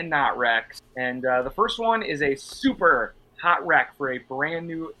Recs and Not Recs. And the first one is a super hot rec for a brand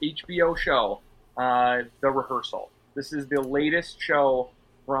new HBO show, The Rehearsal. This is the latest show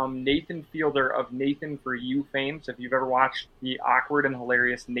from Nathan Fielder of Nathan For You fame. So if you've ever watched the awkward and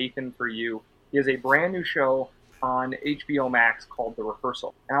hilarious Nathan For You, he has a brand new show on HBO Max called The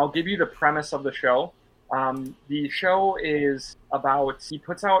Rehearsal. And I'll give you the premise of the show. The show is about, he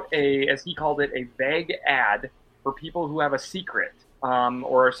puts out as he called it, a vague ad for people who have a secret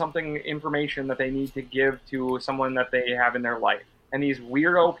or something, information that they need to give to someone that they have in their life. And these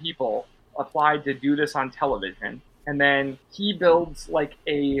weirdo people applied to do this on television. And then he builds like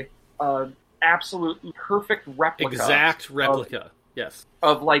a absolutely perfect replica. Exact replica, yes.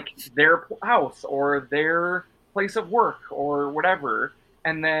 Of like their house or their place of work or whatever.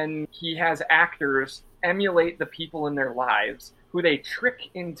 And then he has actors emulate the people in their lives who they trick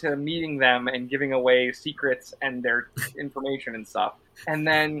into meeting them and giving away secrets and their information and stuff. And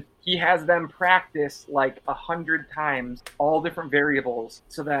then he has them practice like 100 times all different variables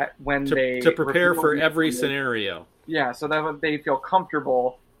so that when to prepare for every scenario. Yeah, so that they feel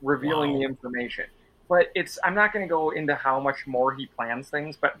comfortable revealing the information. But I'm not going to go into how much more he plans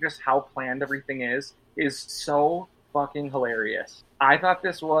things, but just how planned everything is so fucking hilarious. I thought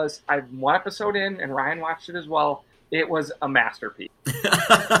I'm one episode in, and Ryan watched it as well. It was a masterpiece.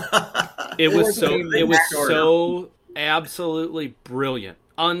 It was so absolutely brilliant,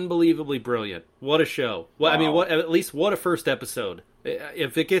 unbelievably brilliant. What a show! Well, wow. I mean, at least what a first episode.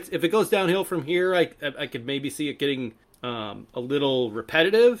 If it goes downhill from here, I could maybe see it getting a little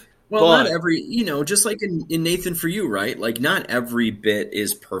repetitive. Well, not every, just like in Nathan For You, right? Like, not every bit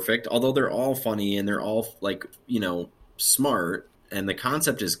is perfect, although they're all funny and they're all like, smart, and the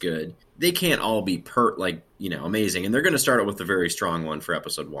concept is good. They can't all be amazing, and they're going to start out with a very strong one for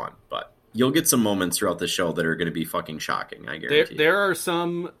episode 1, but you'll get some moments throughout the show that are going to be fucking shocking, I guarantee. There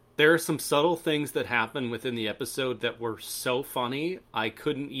are some subtle things that happen within the episode that were so funny, I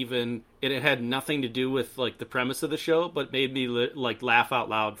couldn't even... It had nothing to do with like the premise of the show, but made me like laugh out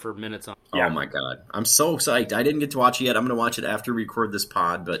loud for minutes on. Yeah. Oh my god, I'm so psyched! I didn't get to watch it yet. I'm going to watch it after we record this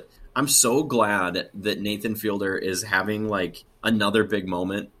pod, but I'm so glad that Nathan Fielder is having like another big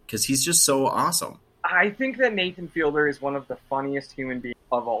moment because he's just so awesome. I think that Nathan Fielder is one of the funniest human beings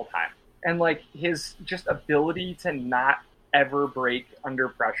of all time, and like his just ability to not ever break under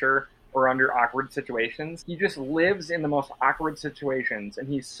pressure or under awkward situations. He just lives in the most awkward situations, and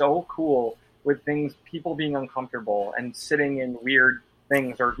he's so cool with people being uncomfortable and sitting in weird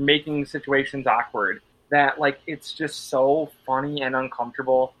things or making situations awkward that like it's just so funny and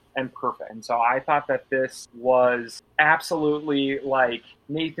uncomfortable and perfect. And so I thought that this was absolutely like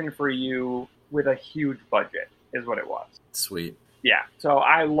Nathan For You with a huge budget is what it was. Sweet. Yeah, so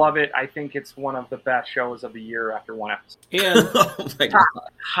I love it. I think it's one of the best shows of the year after one episode. And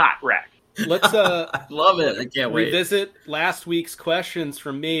hot rec. let's I love it. I can't wait. revisit last week's questions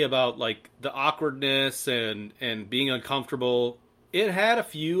from me about like the awkwardness and being uncomfortable. It had a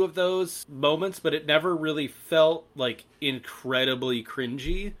few of those moments, but it never really felt like incredibly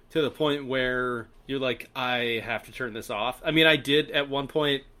cringy to the point where you're like, I have to turn this off. I mean, I did at one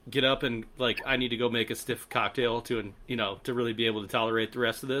point get up and like, I need to go make a stiff cocktail to, to really be able to tolerate the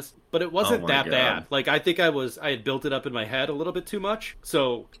rest of this. But it wasn't that bad. Like, I think I had built it up in my head a little bit too much.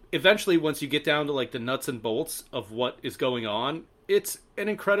 So eventually, once you get down to like the nuts and bolts of what is going on, it's an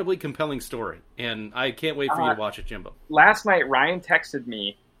incredibly compelling story, and I can't wait for you to watch it, Jimbo. Last night, Ryan texted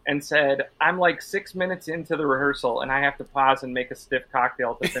me and said, I'm like 6 minutes into the rehearsal, and I have to pause and make a stiff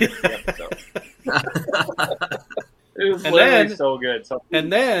cocktail to finish the episode. It was literally so good.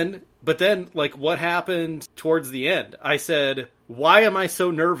 But then, like, what happened towards the end? I said, why am I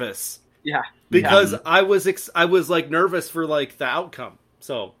so nervous? Yeah. Because I was like, nervous for, like, the outcome.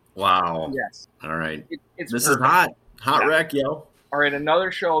 So. Wow. Yes. All right. It's this perfect. is hot. Hot wreck, yo. All right,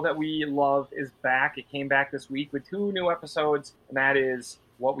 another show that we love is back. It came back this week with 2 new episodes, and that is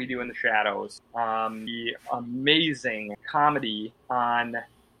What We Do in the Shadows. The amazing comedy on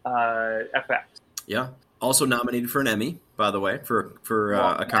FX. Yeah. Also nominated for an Emmy, by the way, for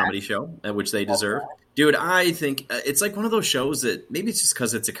a comedy show, which they deserve. Dude, I think it's like one of those shows that maybe it's just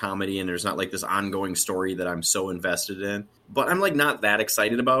because it's a comedy and there's not like this ongoing story that I'm so invested in. But I'm like not that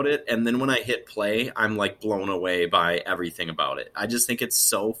excited about it. And then when I hit play, I'm like blown away by everything about it. I just think it's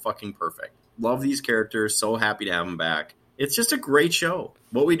so fucking perfect. Love these characters. So happy to have them back. It's just a great show.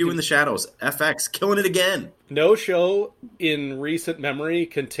 What We Do in the Shadows. FX, killing it again. No show in recent memory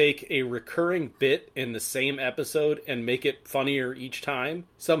can take a recurring bit in the same episode and make it funnier each time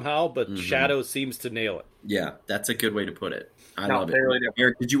somehow, but Shadows seems to nail it. Yeah, that's a good way to put it. I love it. Really do.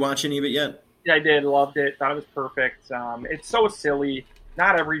 Eric, did you watch any of it yet? Yeah, I did. Loved it. Thought it was perfect. It's so silly.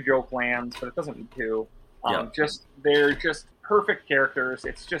 Not every joke lands, but it doesn't need to. They're just perfect characters.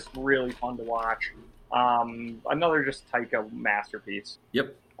 It's just really fun to watch. Another just Taika masterpiece.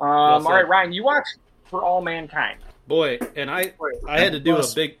 Yep. All right, Ryan, you watched For All Mankind. Boy, and I had to do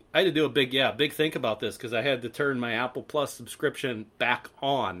a big think about this because I had to turn my Apple Plus subscription back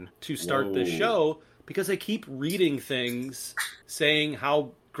on to start this show because I keep reading things saying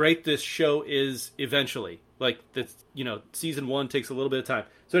how great this show is eventually. Like that, season 1 takes a little bit of time.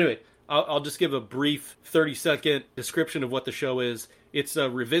 So anyway, I'll just give a brief 30-second description of what the show is. It's a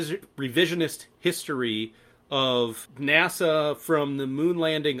revisionist history of NASA from the moon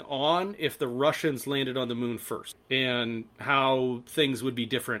landing on if the Russians landed on the moon first and how things would be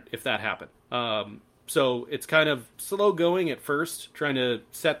different if that happened. So it's kind of slow going at first, trying to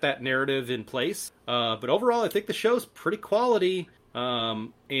set that narrative in place. But overall, I think the show's pretty quality,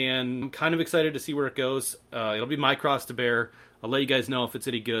 and I'm kind of excited to see where it goes. It'll be my cross to bear. I'll let you guys know if it's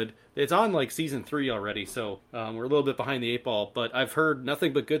any good. It's on like season 3 already, so we're a little bit behind the 8 ball, but I've heard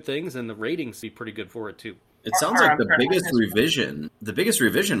nothing but good things, and the ratings seem pretty good for it too. It sounds like the biggest revision. The biggest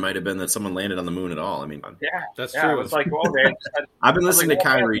revision might have been that someone landed on the moon at all. I mean, yeah, that's true. It's like, well, man, I've been listening to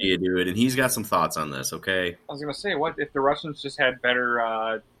Kyrie, dude, and he's got some thoughts on this. Okay, I was gonna say, what if the Russians just had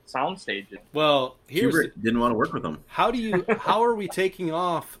better sound stages? Well, Hubert didn't want to work with them. How are we taking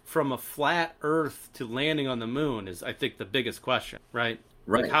off from a flat Earth to landing on the moon? Is I think the biggest question, right?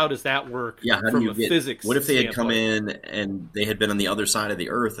 Right. Like, how does that work? Yeah, how do you physics? What if they had standpoint? come in and they had been on the other side of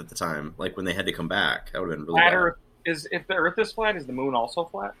the Earth at the time, like when they had to come back? That would have been really flat bad. Earth if the Earth is flat, is the moon also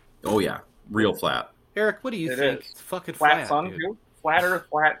flat? Oh yeah, real flat. Eric, what do you think? Is. It's fucking Flat sun dude. too? Flat Earth,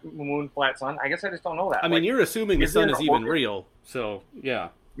 flat moon, flat sun. I guess I just don't know that. I mean, you're assuming the is sun there is an even orbit? real, so yeah,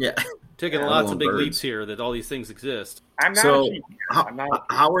 Yeah. taking Yeah, lots of little big birds. leaps here that all these things exist. I'm not. So, a cheat. I'm not.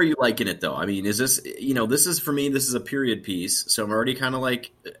 How are you liking it though? I mean, is this this is for me? This is a period piece, so I'm already kind of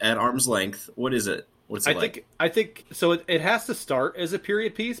like at arm's length. What is it? What's it like? I think so. It has to start as a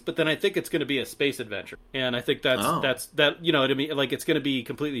period piece, but then I think it's going to be a space adventure, and I think that's what I mean. Like it's going to be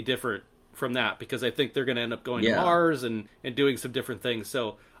completely different from that because I think they're going to end up going to Mars and doing some different things.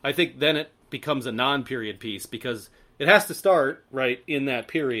 So I think then it becomes a non-period piece because it has to start right in that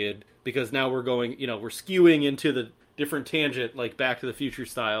period because now we're going, we're skewing into the different tangent like Back to the Future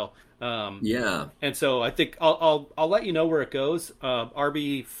style. And so I think I'll let you know where it goes. I'm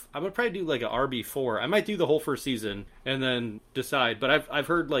gonna probably do like a RB4. I might do the whole first season and then decide. But I've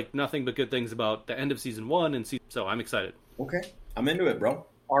heard like nothing but good things about the end of season 1 and so I'm excited. Okay, I'm into it, bro.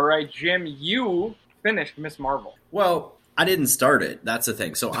 All right, Jim, you finished Miss Marvel. Well, I didn't start it. That's the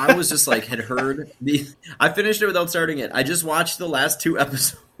thing. So I was just like had heard I finished it without starting it. I just watched the last 2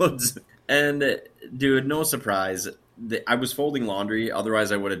 episodes, and dude, no surprise. I was folding laundry.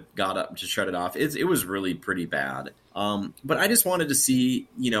 Otherwise, I would have got up to shut it off. It was really pretty bad. But I just wanted to see,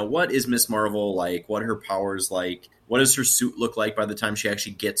 what is Miss Marvel like? What are her powers like? What does her suit look like by the time she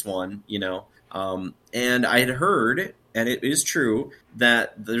actually gets one? And I had heard, and it is true,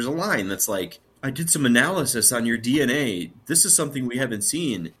 that there's a line that's like, I did some analysis on your DNA. This is something we haven't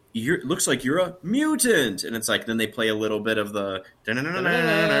seen. It looks like you're a mutant. And it's like, then they play a little bit of the, and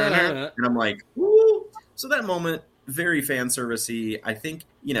I'm like, woo. So that moment, very fan servicey. I think,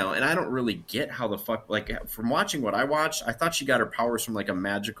 and I don't really get how the fuck, like, from watching what I watched, I thought she got her powers from like a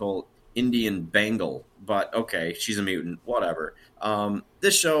magical Indian bangle, but okay, she's a mutant, whatever.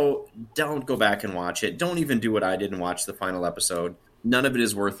 This show, don't go back and watch it. Don't even do what I did and watch the final episode. None of it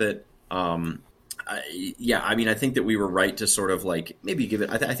is worth it. I think that we were right to sort of like maybe give it.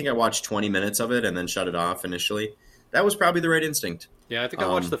 I think I watched 20 minutes of it and then shut it off initially. That was probably the right instinct. Yeah, I think I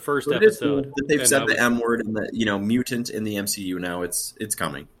watched the first episode. That they've said the M word and the mutant in the MCU now. It's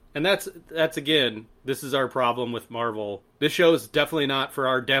coming. And that's again, this is our problem with Marvel. This show is definitely not for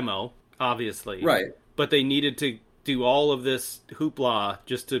our demo, obviously. Right. But they needed to do all of this hoopla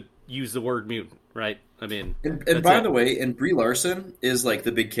just to use the word mutant, right? I mean, and by the way, and Brie Larson is like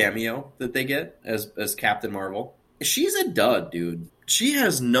the big cameo that they get as Captain Marvel. She's a dud, dude. She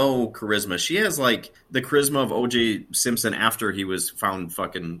has no charisma. She has like the charisma of O.J. Simpson after he was found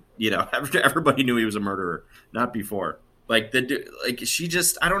fucking, everybody knew he was a murderer, not before. She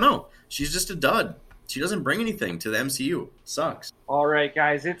just, I don't know. She's just a dud. She doesn't bring anything to the MCU. Sucks. All right,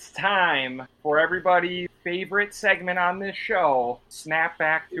 guys, it's time for everybody's favorite segment on this show, Snap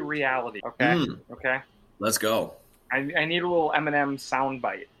Back to Reality. Okay? Okay? Let's go. I need a little Eminem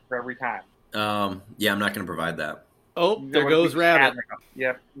soundbite for every time. I'm not going to provide that. Oh, there goes Rabbit.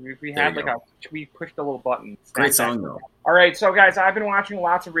 We pushed a little button. Great song, though. All right, so guys, I've been watching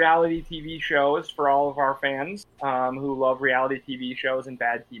lots of reality TV shows for all of our fans who love reality TV shows and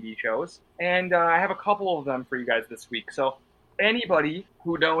bad TV shows. And I have a couple of them for you guys this week. So anybody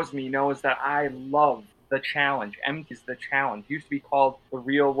who knows me knows that I love The Challenge. MT's The Challenge. It used to be called the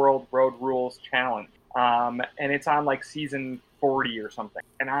Real World Road Rules Challenge. And it's on like season 40 or something.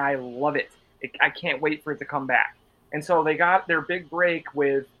 And I love it. I can't wait for it to come back. And so they got their big break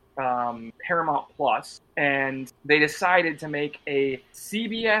with Paramount Plus, and they decided to make a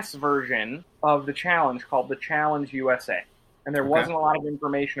CBS version of The Challenge called The Challenge USA. And there wasn't a lot of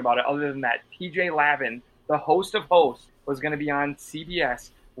information about it other than that TJ Lavin, the host of hosts, was going to be on CBS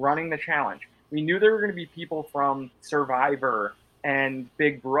running the challenge. We knew there were going to be people from Survivor and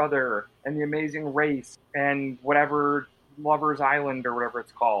Big Brother and The Amazing Race and whatever, Lover's Island or whatever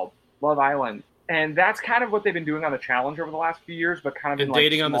it's called, Love Island. And that's kind of what they've been doing on the challenge over the last few years, but kind of in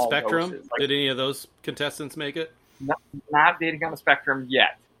Dating on the small Spectrum. doses. Did any of those contestants make it? Not Dating on the Spectrum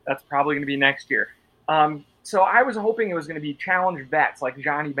yet. That's probably going to be next year. So I was hoping it was going to be challenge vets like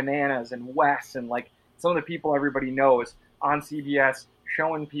Johnny Bananas and Wes and like some of the people everybody knows on CBS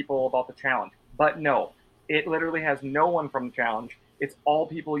showing people about the challenge. But no, it literally has no one from the challenge. It's all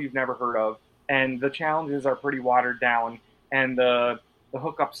people you've never heard of, and the challenges are pretty watered down, and the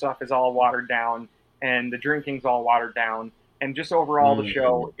hookup stuff is all watered down, and the drinking's all watered down, and just overall the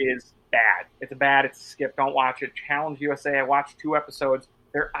show is bad. It's a skip. Don't watch it. Challenge USA, I watched 2 episodes.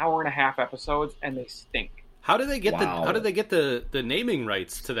 They're hour-and-a-half episodes, and they stink. How do they get the naming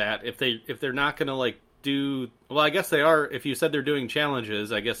rights to that if they're not going to like do? Well, I guess they are. If you said they're doing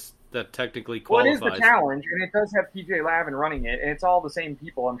challenges, I guess that technically qualifies. Well, it is the challenge, and it does have TJ Lavin running it, and it's all the same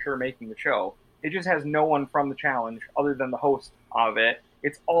people, I'm sure, making the show. It just has no one from the challenge other than the host of it.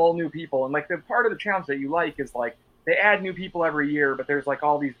 It's all new people. And like the part of the challenge that you like is like they add new people every year, but there's like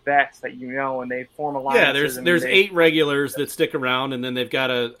all these vets that you know, and they form alliances. Yeah, there's 8 regulars that stick around, and then they've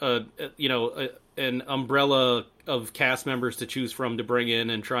got an umbrella of cast members to choose from to bring in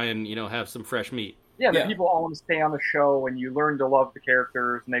and try and have some fresh meat. Yeah, the people all want to stay on the show, and you learn to love the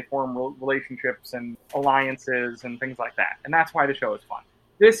characters, and they form relationships and alliances and things like that. And that's why the show is fun.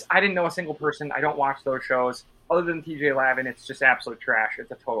 This, I didn't know a single person. I don't watch those shows. Other than TJ Lavin, it's just absolute trash. It's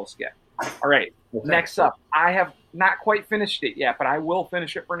a total skip. All right, Next up. I have not quite finished it yet, but I will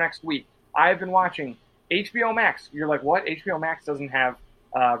finish it for next week. I have been watching HBO Max. You're like, what? HBO Max doesn't have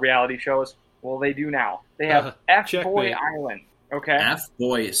reality shows? Well, they do now. They have F-Boy Island. Okay?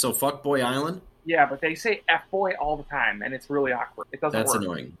 F-Boy. So Fuckboy Island? Yeah, but they say F-Boy all the time, and it's really awkward. It doesn't work. That's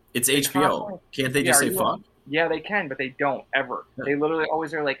annoying. It's HBO. Can't they just say fuck? Yeah, they can, but they don't, ever. Yeah. They literally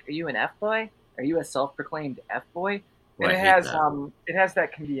always are like, are you an F-Boy? Are you a self-proclaimed F-Boy? And it has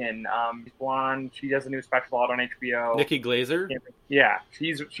that comedian, she's blonde. She does a new special out on HBO. Nikki Glaser? Yeah,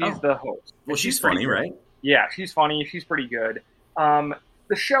 she's the host. Well, she's funny, right? Yeah, she's funny. She's pretty good. The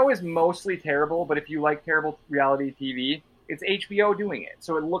The show is mostly terrible, but if you like terrible reality TV, it's HBO doing it.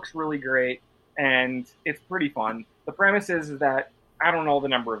 So it looks really great, and it's pretty fun. The premise is that, I don't know the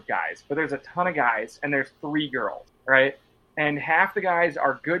number of guys, but there's a ton of guys, and there's 3 girls, right? And half the guys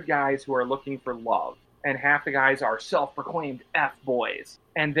are good guys who are looking for love, and half the guys are self-proclaimed F-boys.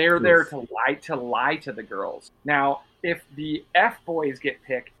 And they're there to lie to the girls. Now, if the F-boys get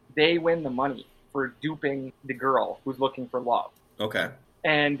picked, they win the money for duping the girl who's looking for love. Okay.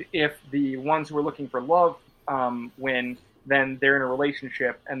 And if the ones who are looking for love win, then they're in a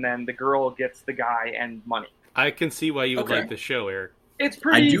relationship, and then the girl gets the guy and money. I can see why you would like the show, Eric. It's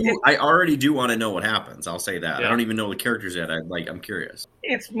pretty. I already do want to know what happens. I'll say that. Yeah. I don't even know the characters yet. I'm curious.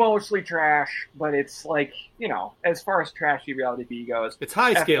 It's mostly trash, but it's like, as far as trashy reality TV goes, it's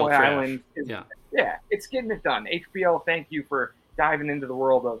high scale trash. Island is, yeah, it's getting it done. HBO, thank you for diving into the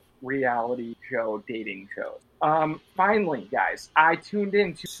world of reality show dating shows. Finally, guys, I tuned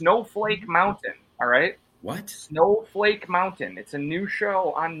into Snowflake Mountain. All right. What? Snowflake Mountain. It's a new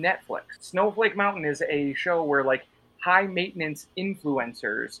show on Netflix. Snowflake Mountain is a show where high maintenance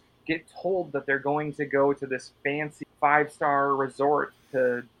influencers get told that they're going to go to this fancy 5-star resort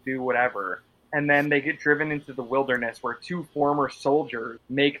to do whatever. And then they get driven into the wilderness where 2 former soldiers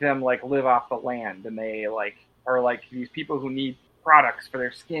make them live off the land. And they are these people who need products for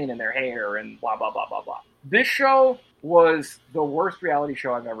their skin and their hair and blah, blah, blah, blah, blah. This show was the worst reality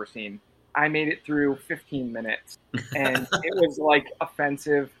show I've ever seen. I made it through 15 minutes, and it was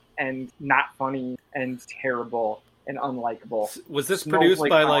offensive and not funny and terrible and unlikable. Was this produced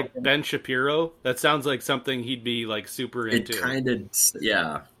by Ben Shapiro? That sounds like something he'd be super into. It kind of,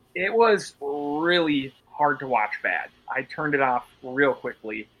 yeah. It was really hard to watch bad. I turned it off real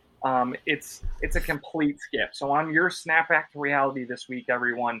quickly. It's a complete skip. So on your snapback to reality this week,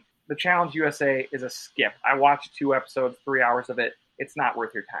 everyone, the Challenge USA is a skip. I watched 2 episodes, 3 hours of it. It's not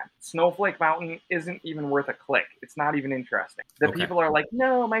worth your time. Snowflake Mountain isn't even worth a click. It's not even interesting. People are like,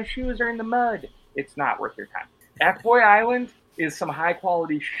 no, my shoes are in the mud. It's not worth your time. F-Boy Island is some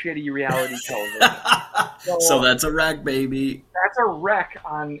high-quality, shitty reality television. So that's a wreck, baby. That's a wreck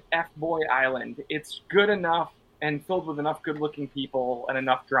on F-Boy Island. It's good enough and filled with enough good-looking people and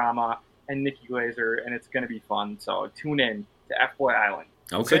enough drama and Nikki Glazer, and it's going to be fun. So tune in to F-Boy Island.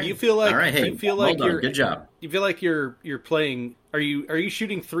 Okay. So do you feel like, all right, hey, good job. You feel like you're playing? Are you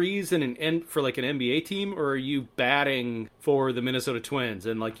shooting threes in an for an NBA team, or are you batting for the Minnesota Twins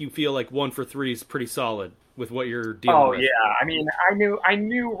and you feel like 1 for 3 is pretty solid with what you're dealing with? Oh yeah, I mean I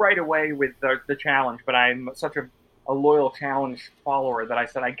knew right away with the challenge, but I'm such a loyal challenge follower that I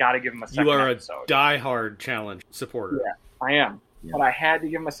said I got to give him a second episode. You are a diehard challenge supporter. Yeah, I am. Yeah. But I had to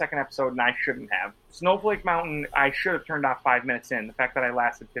give him a second episode, and I shouldn't have. Snowflake Mountain, I should have turned off 5 minutes in. The fact that I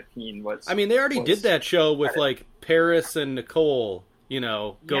lasted 15 was... I mean, they already did that show with, Paris and Nicole,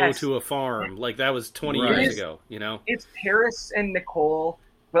 go to a farm. That was 20 years ago, It's Paris and Nicole,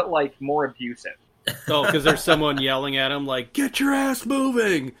 but, more abusive. Oh, because there's someone yelling at him, get your ass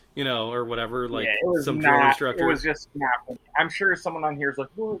moving, or whatever, some drill instructor. It was just not... I'm sure someone on here is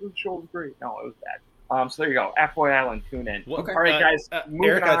well, this show was great. No, it was bad. So there you go. F-Boy Island, tune in. Well, okay. All right, guys.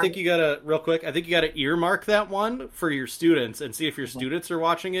 Eric, I think you gotta earmark that one for your students and see if your students are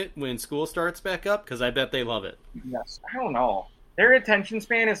watching it when school starts back up, because I bet they love it. Yes. I don't know. Their attention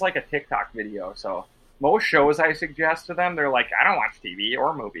span is like a TikTok video, so most shows I suggest to them, they're like, I don't watch TV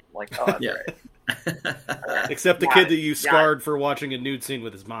or movies. Oh, that's right. Except the kid that you scarred for watching a nude scene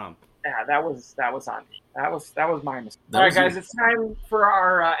with his mom. Yeah, that was on me. That was my mistake. All right, guys, it's time for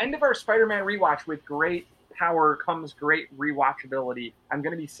our end of our Spider-Man rewatch. With great power comes great rewatchability. I'm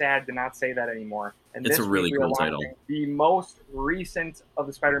going to be sad to not say that anymore. And it's a really cool title. The most recent of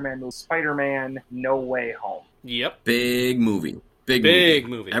the Spider-Man movies, Spider-Man No Way Home. Yep. Big movie. Big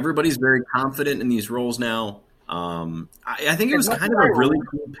movie. Everybody's very confident in these roles now. I think it was kind of a really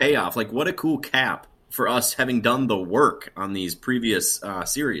cool payoff. What a cool cap for us having done the work on these previous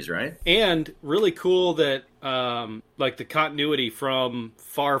series, right? And really cool that the continuity from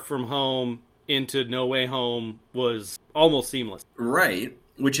Far From Home into No Way Home was almost seamless. Right,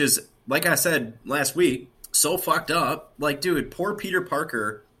 which is, like I said last week, so fucked up. Dude, poor Peter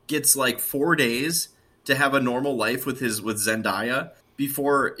Parker gets 4 days to have a normal life with Zendaya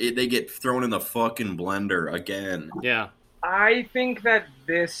before they get thrown in the fucking blender again. Yeah. I think that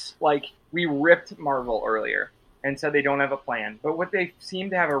this, we ripped Marvel earlier and said they don't have a plan. But what they seem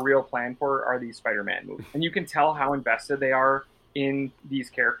to have a real plan for are these Spider-Man movies. And you can tell how invested they are in these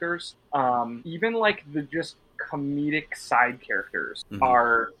characters. Even the just comedic side characters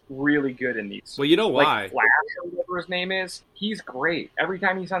are really good in these. Well, you know why? Flash or whatever his name is, he's great. Every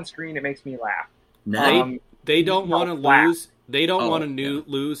time he's on screen, it makes me laugh. They don't want to lose. They don't want to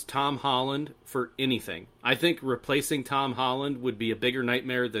lose Tom Holland for anything. I think replacing Tom Holland would be a bigger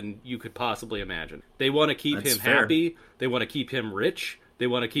nightmare than you could possibly imagine. They want to keep him happy. They want to keep him rich. They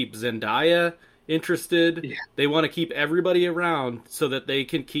want to keep Zendaya interested. Yeah. They want to keep everybody around so that they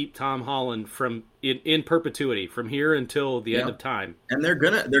can keep Tom Holland from in perpetuity from here until the end of time. And they're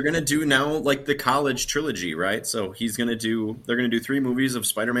gonna do now like the college trilogy, right? So they're gonna do 3 movies of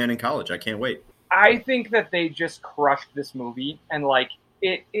Spider-Man in college. I can't wait. I think that they just crushed this movie, and like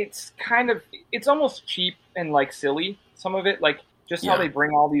it's almost cheap and like silly. Some of it, like just how they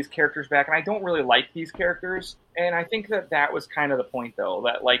bring all these characters back, and I don't really like these characters. And I think that was kind of the point, though,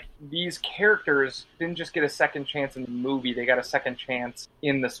 that like these characters didn't just get a second chance in the movie; they got a second chance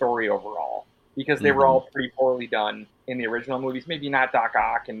in the story overall because they were all pretty poorly done in the original movies. Maybe not Doc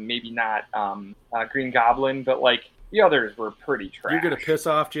Ock, and maybe not Green Goblin, but like. The others were pretty trash. You're going to piss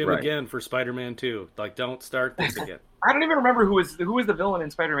off Jim again for Spider-Man 2. Like, don't start this again. I don't even remember who was the villain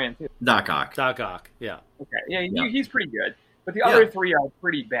in Spider-Man 2. Doc Ock. Doc Ock, yeah. Okay, yeah, he's pretty good. But the other 3 are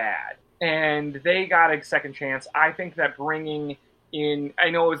pretty bad. And they got a second chance. I think that bringing in... I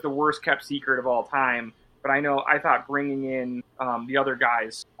know it was the worst kept secret of all time, but I thought bringing in the other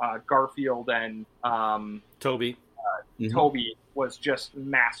guys, Garfield and... Toby. Toby was just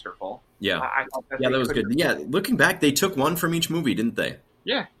masterful. Yeah, I thought that was good. Yeah, looking back, they took one from each movie, didn't they?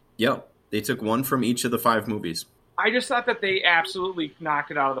 Yeah. Yep, they took one from each of the 5 movies. I just thought that they absolutely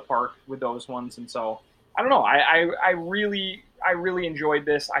knocked it out of the park with those ones, and so I don't know. I really enjoyed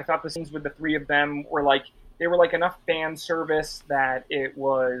this. I thought the scenes with the 3 of them were like enough fan service that it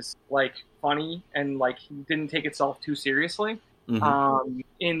was like funny and like didn't take itself too seriously.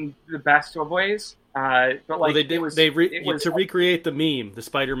 In the best of ways. But like to recreate the meme, the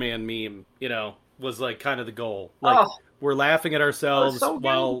Spider-Man meme, was like kind of the goal. Like we're laughing at ourselves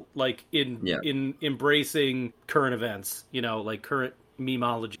while like in embracing current events, like current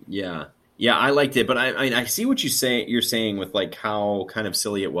memeology. Yeah. Yeah, I liked it, but I see what you're saying with like how kind of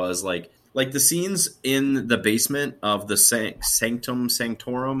silly it was, like the scenes in the basement of the Sanctum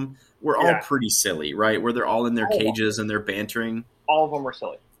Sanctorum were all pretty silly, right? Where they're all in their cages and they're bantering. All of them were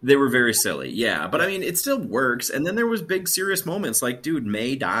silly. They were very silly, yeah. But I mean, it still works. And then there was big serious moments, like, dude,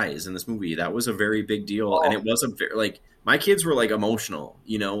 May dies in this movie. That was a very big deal, and it wasn't like my kids were like emotional,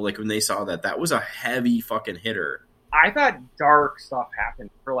 like when they saw that. That was a heavy fucking hitter. I thought dark stuff happened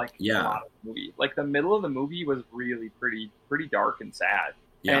for like a lot of the movie. Like the middle of the movie was really pretty dark and sad.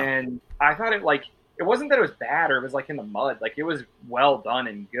 Yeah. And I thought it wasn't that it was bad or it was like in the mud. Like it was well done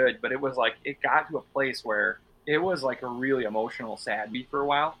and good, but it was like it got to a place where it was like a really emotional sad beat for a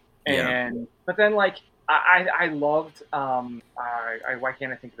while. But then like I loved why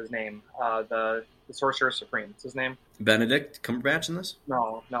can't I think of his name? The Sorcerer Supreme. What's his name? Benedict Cumberbatch in this?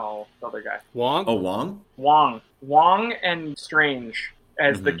 No, the other guy. Wong? Oh, Wong? Wong and Strange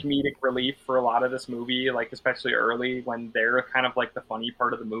as the comedic relief for a lot of this movie, like especially early when they're kind of like the funny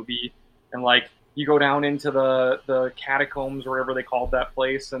part of the movie. And like you go down into the catacombs, wherever they called that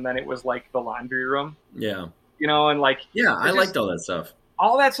place, and then it was like the laundry room. Yeah. And like... Yeah, I liked all that stuff.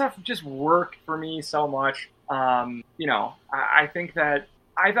 All that stuff just worked for me so much. I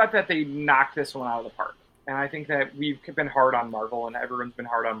thought that they knocked this one out of the park. And I think that we've been hard on Marvel, and everyone's been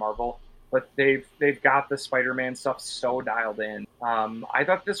hard on Marvel. But they've got the Spider-Man stuff so dialed in. I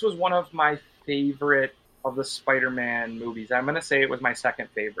thought this was one of my favorite of the Spider-Man movies. I'm going to say it was my second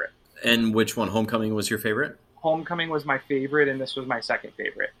favorite. And which one? Homecoming was your favorite? Homecoming was my favorite, and this was my second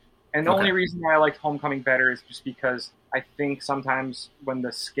favorite. And the only reason why I liked Homecoming better is just because I think sometimes when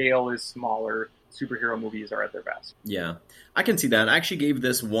the scale is smaller, superhero movies are at their best. Yeah, I can see that. I actually gave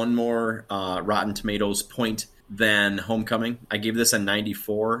this one more Rotten Tomatoes point than Homecoming. I gave this a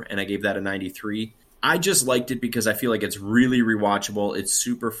 94, and I gave that a 93. I just liked it because I feel like it's really rewatchable. It's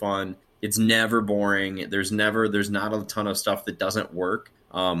super fun. It's never boring. There's not a ton of stuff that doesn't work.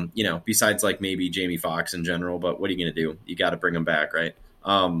 Besides like maybe Jamie Foxx in general. But what are you going to do? You got to bring him back, right?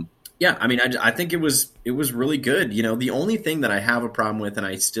 Yeah, I mean, I think it was really good. The only thing that I have a problem with, and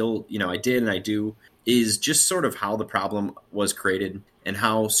I still, I did and I do, is just sort of how the problem was created and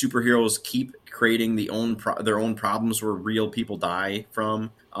how superheroes keep creating their own problems where real people die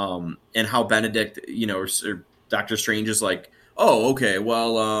from, and how Benedict, or Doctor Strange is like, oh, okay,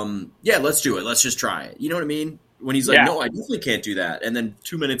 well, yeah, let's do it. Let's just try it. You know what I mean? When he's like, no, I definitely can't do that. And then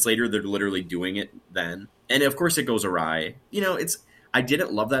 2 minutes later, they're literally doing it then. And of course it goes awry. I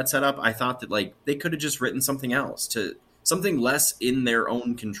didn't love that setup. I thought that like they could have just written something else, to something less in their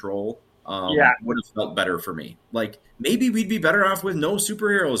own control. Would have felt better for me. Like maybe we'd be better off with no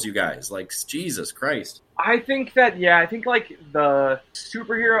superheroes, you guys. Like Jesus Christ. I think like the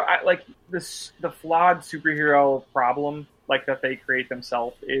superhero, like the flawed superhero problem, like that they create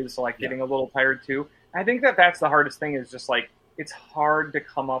themselves is like getting a little tired too. I think that that's the hardest thing is just like it's hard to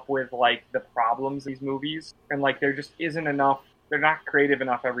come up with like the problems in these movies, and like there just isn't enough. They're not creative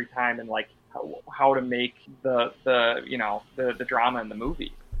enough every time, and like how to make the drama in the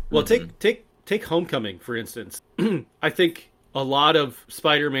movie. Well, take Homecoming for instance. I think a lot of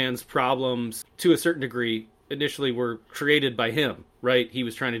Spider-Man's problems, to a certain degree, initially were created by him. Right? He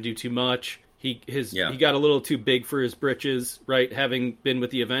was trying to do too much. He got a little too big for his britches, right? Having been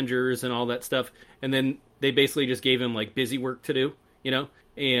with the Avengers and all that stuff, and then they basically just gave him like busy work to do,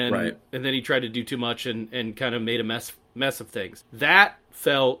 and then he tried to do too much and kind of made a mess of things. That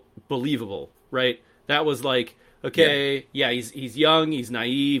felt believable, right? That was like, okay, he's young, he's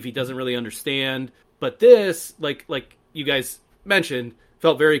naive, he doesn't really understand. But this, like you guys mentioned,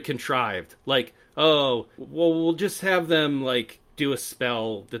 felt very contrived. Like, oh, well, we'll just have them like do a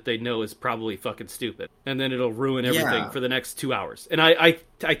spell that they know is probably fucking stupid, and then it'll ruin everything for the next 2 hours. And I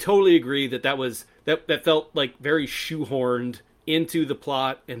totally agree that felt like very shoehorned into the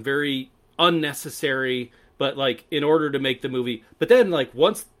plot and very unnecessary, but like in order to make the movie. But then like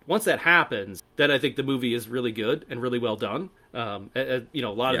once that happens, then I think the movie is really good and really well done. A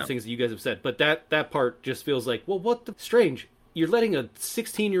lot of the things that you guys have said, but that part just feels like, well, what the strange? You're letting a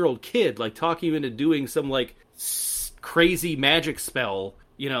 16-year-old kid like talk you into doing some like crazy magic spell,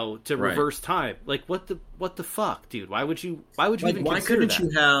 to reverse time. Like what the fuck, dude? Why would you even why consider couldn't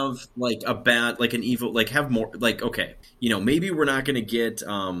you have like a bad, like an evil, like have more, like, okay, maybe we're not going to get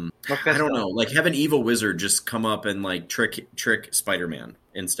I don't know, like have an evil wizard just come up and like trick Spider-Man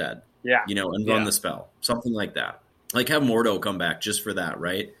instead. And run the spell. Something like that. Like have Mordo come back just for that,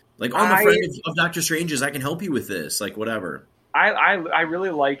 right? Like, I'm a friend of Doctor Strange's, I can help you with this, like whatever. I really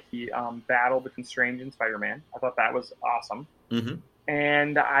like the battle between Strange and Spider-Man. I thought that was awesome. Mm-hmm.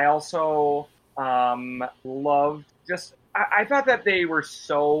 And I also loved I thought that they were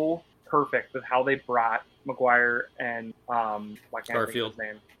so perfect with how they brought Maguire and Garfield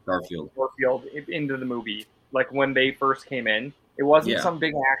into the movie. Like when they first came in, it wasn't some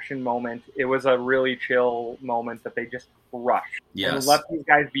big action moment. It was a really chill moment that they just crushed. Yes. And let these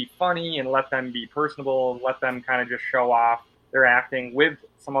guys be funny and let them be personable and let them kind of just show off their acting with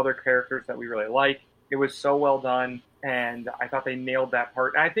some other characters that we really like. It was so well done, and I thought they nailed that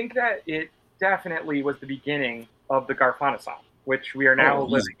part. And I think that it definitely was the beginning of the Garfanisant, which we are now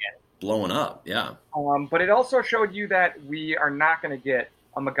living in. Blowing up, yeah. But it also showed you that we are not going to get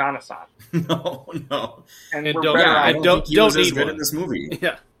a Meganisant. No. And I don't need one in this movie.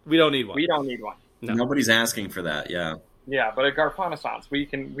 Yeah, we don't need one. We don't need one. No. Nobody's asking for that. Yeah. Yeah, but at Garfanisants,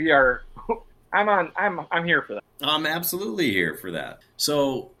 we are. I'm here for that. I'm absolutely here for that.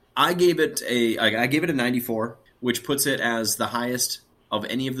 So I gave it a 94, which puts it as the highest of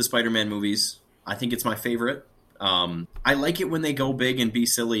any of the Spider-Man movies. I think it's my favorite. I like it when they go big and be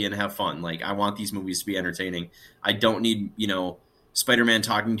silly and have fun. Like, I want these movies to be entertaining. I don't need, Spider-Man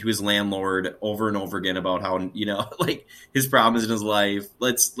talking to his landlord over and over again about how, like his problems in his life.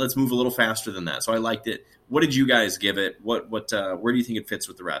 Let's move a little faster than that. So I liked it. What did you guys give it? Where do you think it fits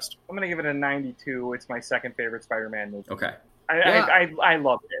with the rest? I'm going to give it a 92. It's my second favorite Spider-Man movie. Okay. I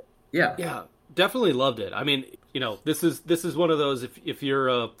loved it. Yeah. Yeah. Definitely loved it. I mean, this is one of those, if you're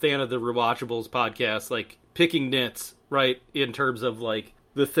a fan of the Rewatchables podcast, like picking nits, right? In terms of like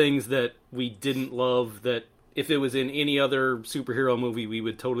the things that we didn't love, that if it was in any other superhero movie, we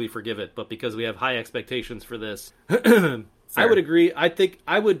would totally forgive it. But because we have high expectations for this, I would agree. I think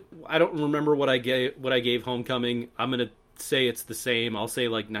I don't remember what I gave Homecoming. I'm going to say it's the same. I'll say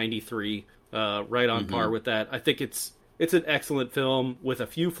like 93, right on par with that. I think it's an excellent film with a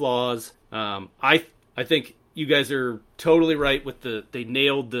few flaws. I think you guys are totally right with they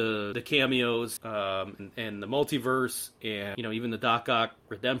nailed the cameos, and the multiverse, and even the Doc Ock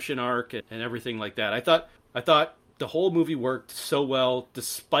redemption arc and everything like that. I thought the whole movie worked so well,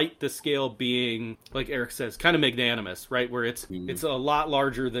 despite the scale being, like Eric says, kind of magnanimous, right? Where it's a lot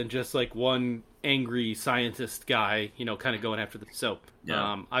larger than just like one angry scientist guy, kind of going after the. So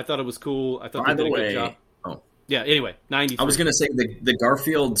I thought it was cool. I thought they did a good job. Yeah, anyway, 93. I was going to say the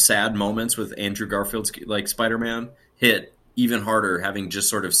Garfield sad moments with Andrew Garfield's like Spider-Man hit even harder, having just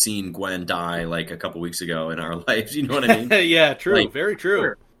sort of seen Gwen die like a couple weeks ago in our lives. You know what I mean? Yeah, true. Like, very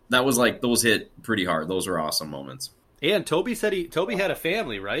true. That was like, those hit pretty hard. Those were awesome moments. And Toby said Toby had a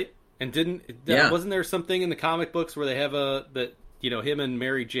family, right? And wasn't there something in the comic books where they have him and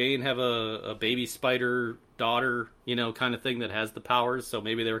Mary Jane have a baby spider daughter, kind of thing that has the powers. So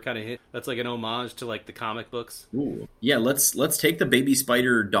maybe they were kind of that's like an homage to like the comic books. Ooh. Yeah, let's take the baby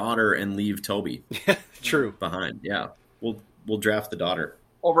spider daughter and leave Toby. True. Behind. Yeah. We'll draft the daughter.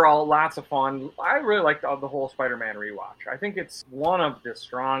 overall, lots of fun. I really like the whole Spider-Man rewatch. I think it's one of the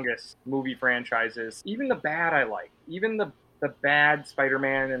strongest movie franchises. Even the bad I like. Even the bad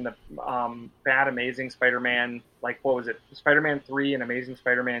Spider-Man and the bad Amazing Spider-Man, like, what was it? Spider-Man 3 and Amazing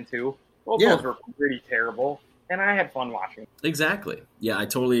Spider-Man 2. Both those were pretty terrible. And I had fun watching. Exactly. Yeah, I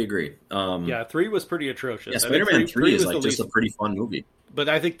totally agree. 3 was pretty atrocious. Yeah, Spider-Man 3 is like just a pretty fun movie. But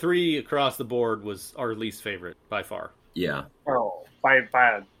I think 3 across the board was our least favorite by far. Yeah. Oh, by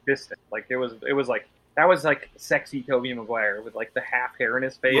a distance. Like, it was like, that was like sexy Tobey Maguire with like the half hair in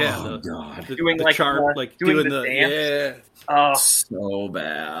his face. Yeah, God. Doing the like chart, like doing the dance. yeah. So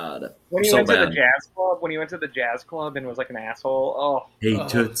bad. When he so went bad. to the jazz club and was like an asshole. Oh, hey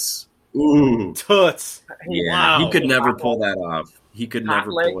toots. Ooh, toots. Yeah, wow. He could never pull that off. He could hot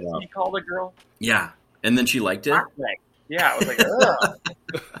never leg, pull it off. he called a girl. Yeah, and then she liked it. Hot leg. Yeah, I was like, ugh,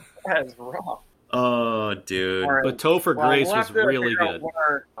 that is rough. Oh, dude. Right. But Topher Grace we'll was really good.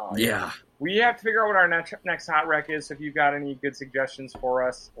 Yeah. We have to figure out what our next hot rec is. If you've got any good suggestions for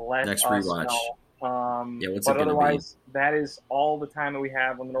us, let Next us rewatch. know. What's but it gonna otherwise, that is all the time that we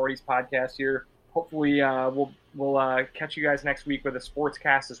have on the Nordies podcast here. Hopefully, we'll catch you guys next week with a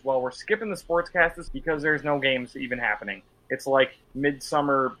sportscast as well. We're skipping the sportscasts because there's no games even happening. It's like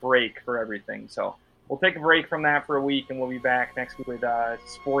midsummer break for everything. So we'll take a break from that for a week, and we'll be back next week with a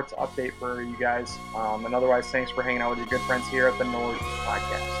sports update for you guys. And otherwise, thanks for hanging out with your good friends here at the Nordies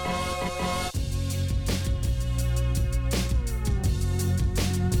podcast.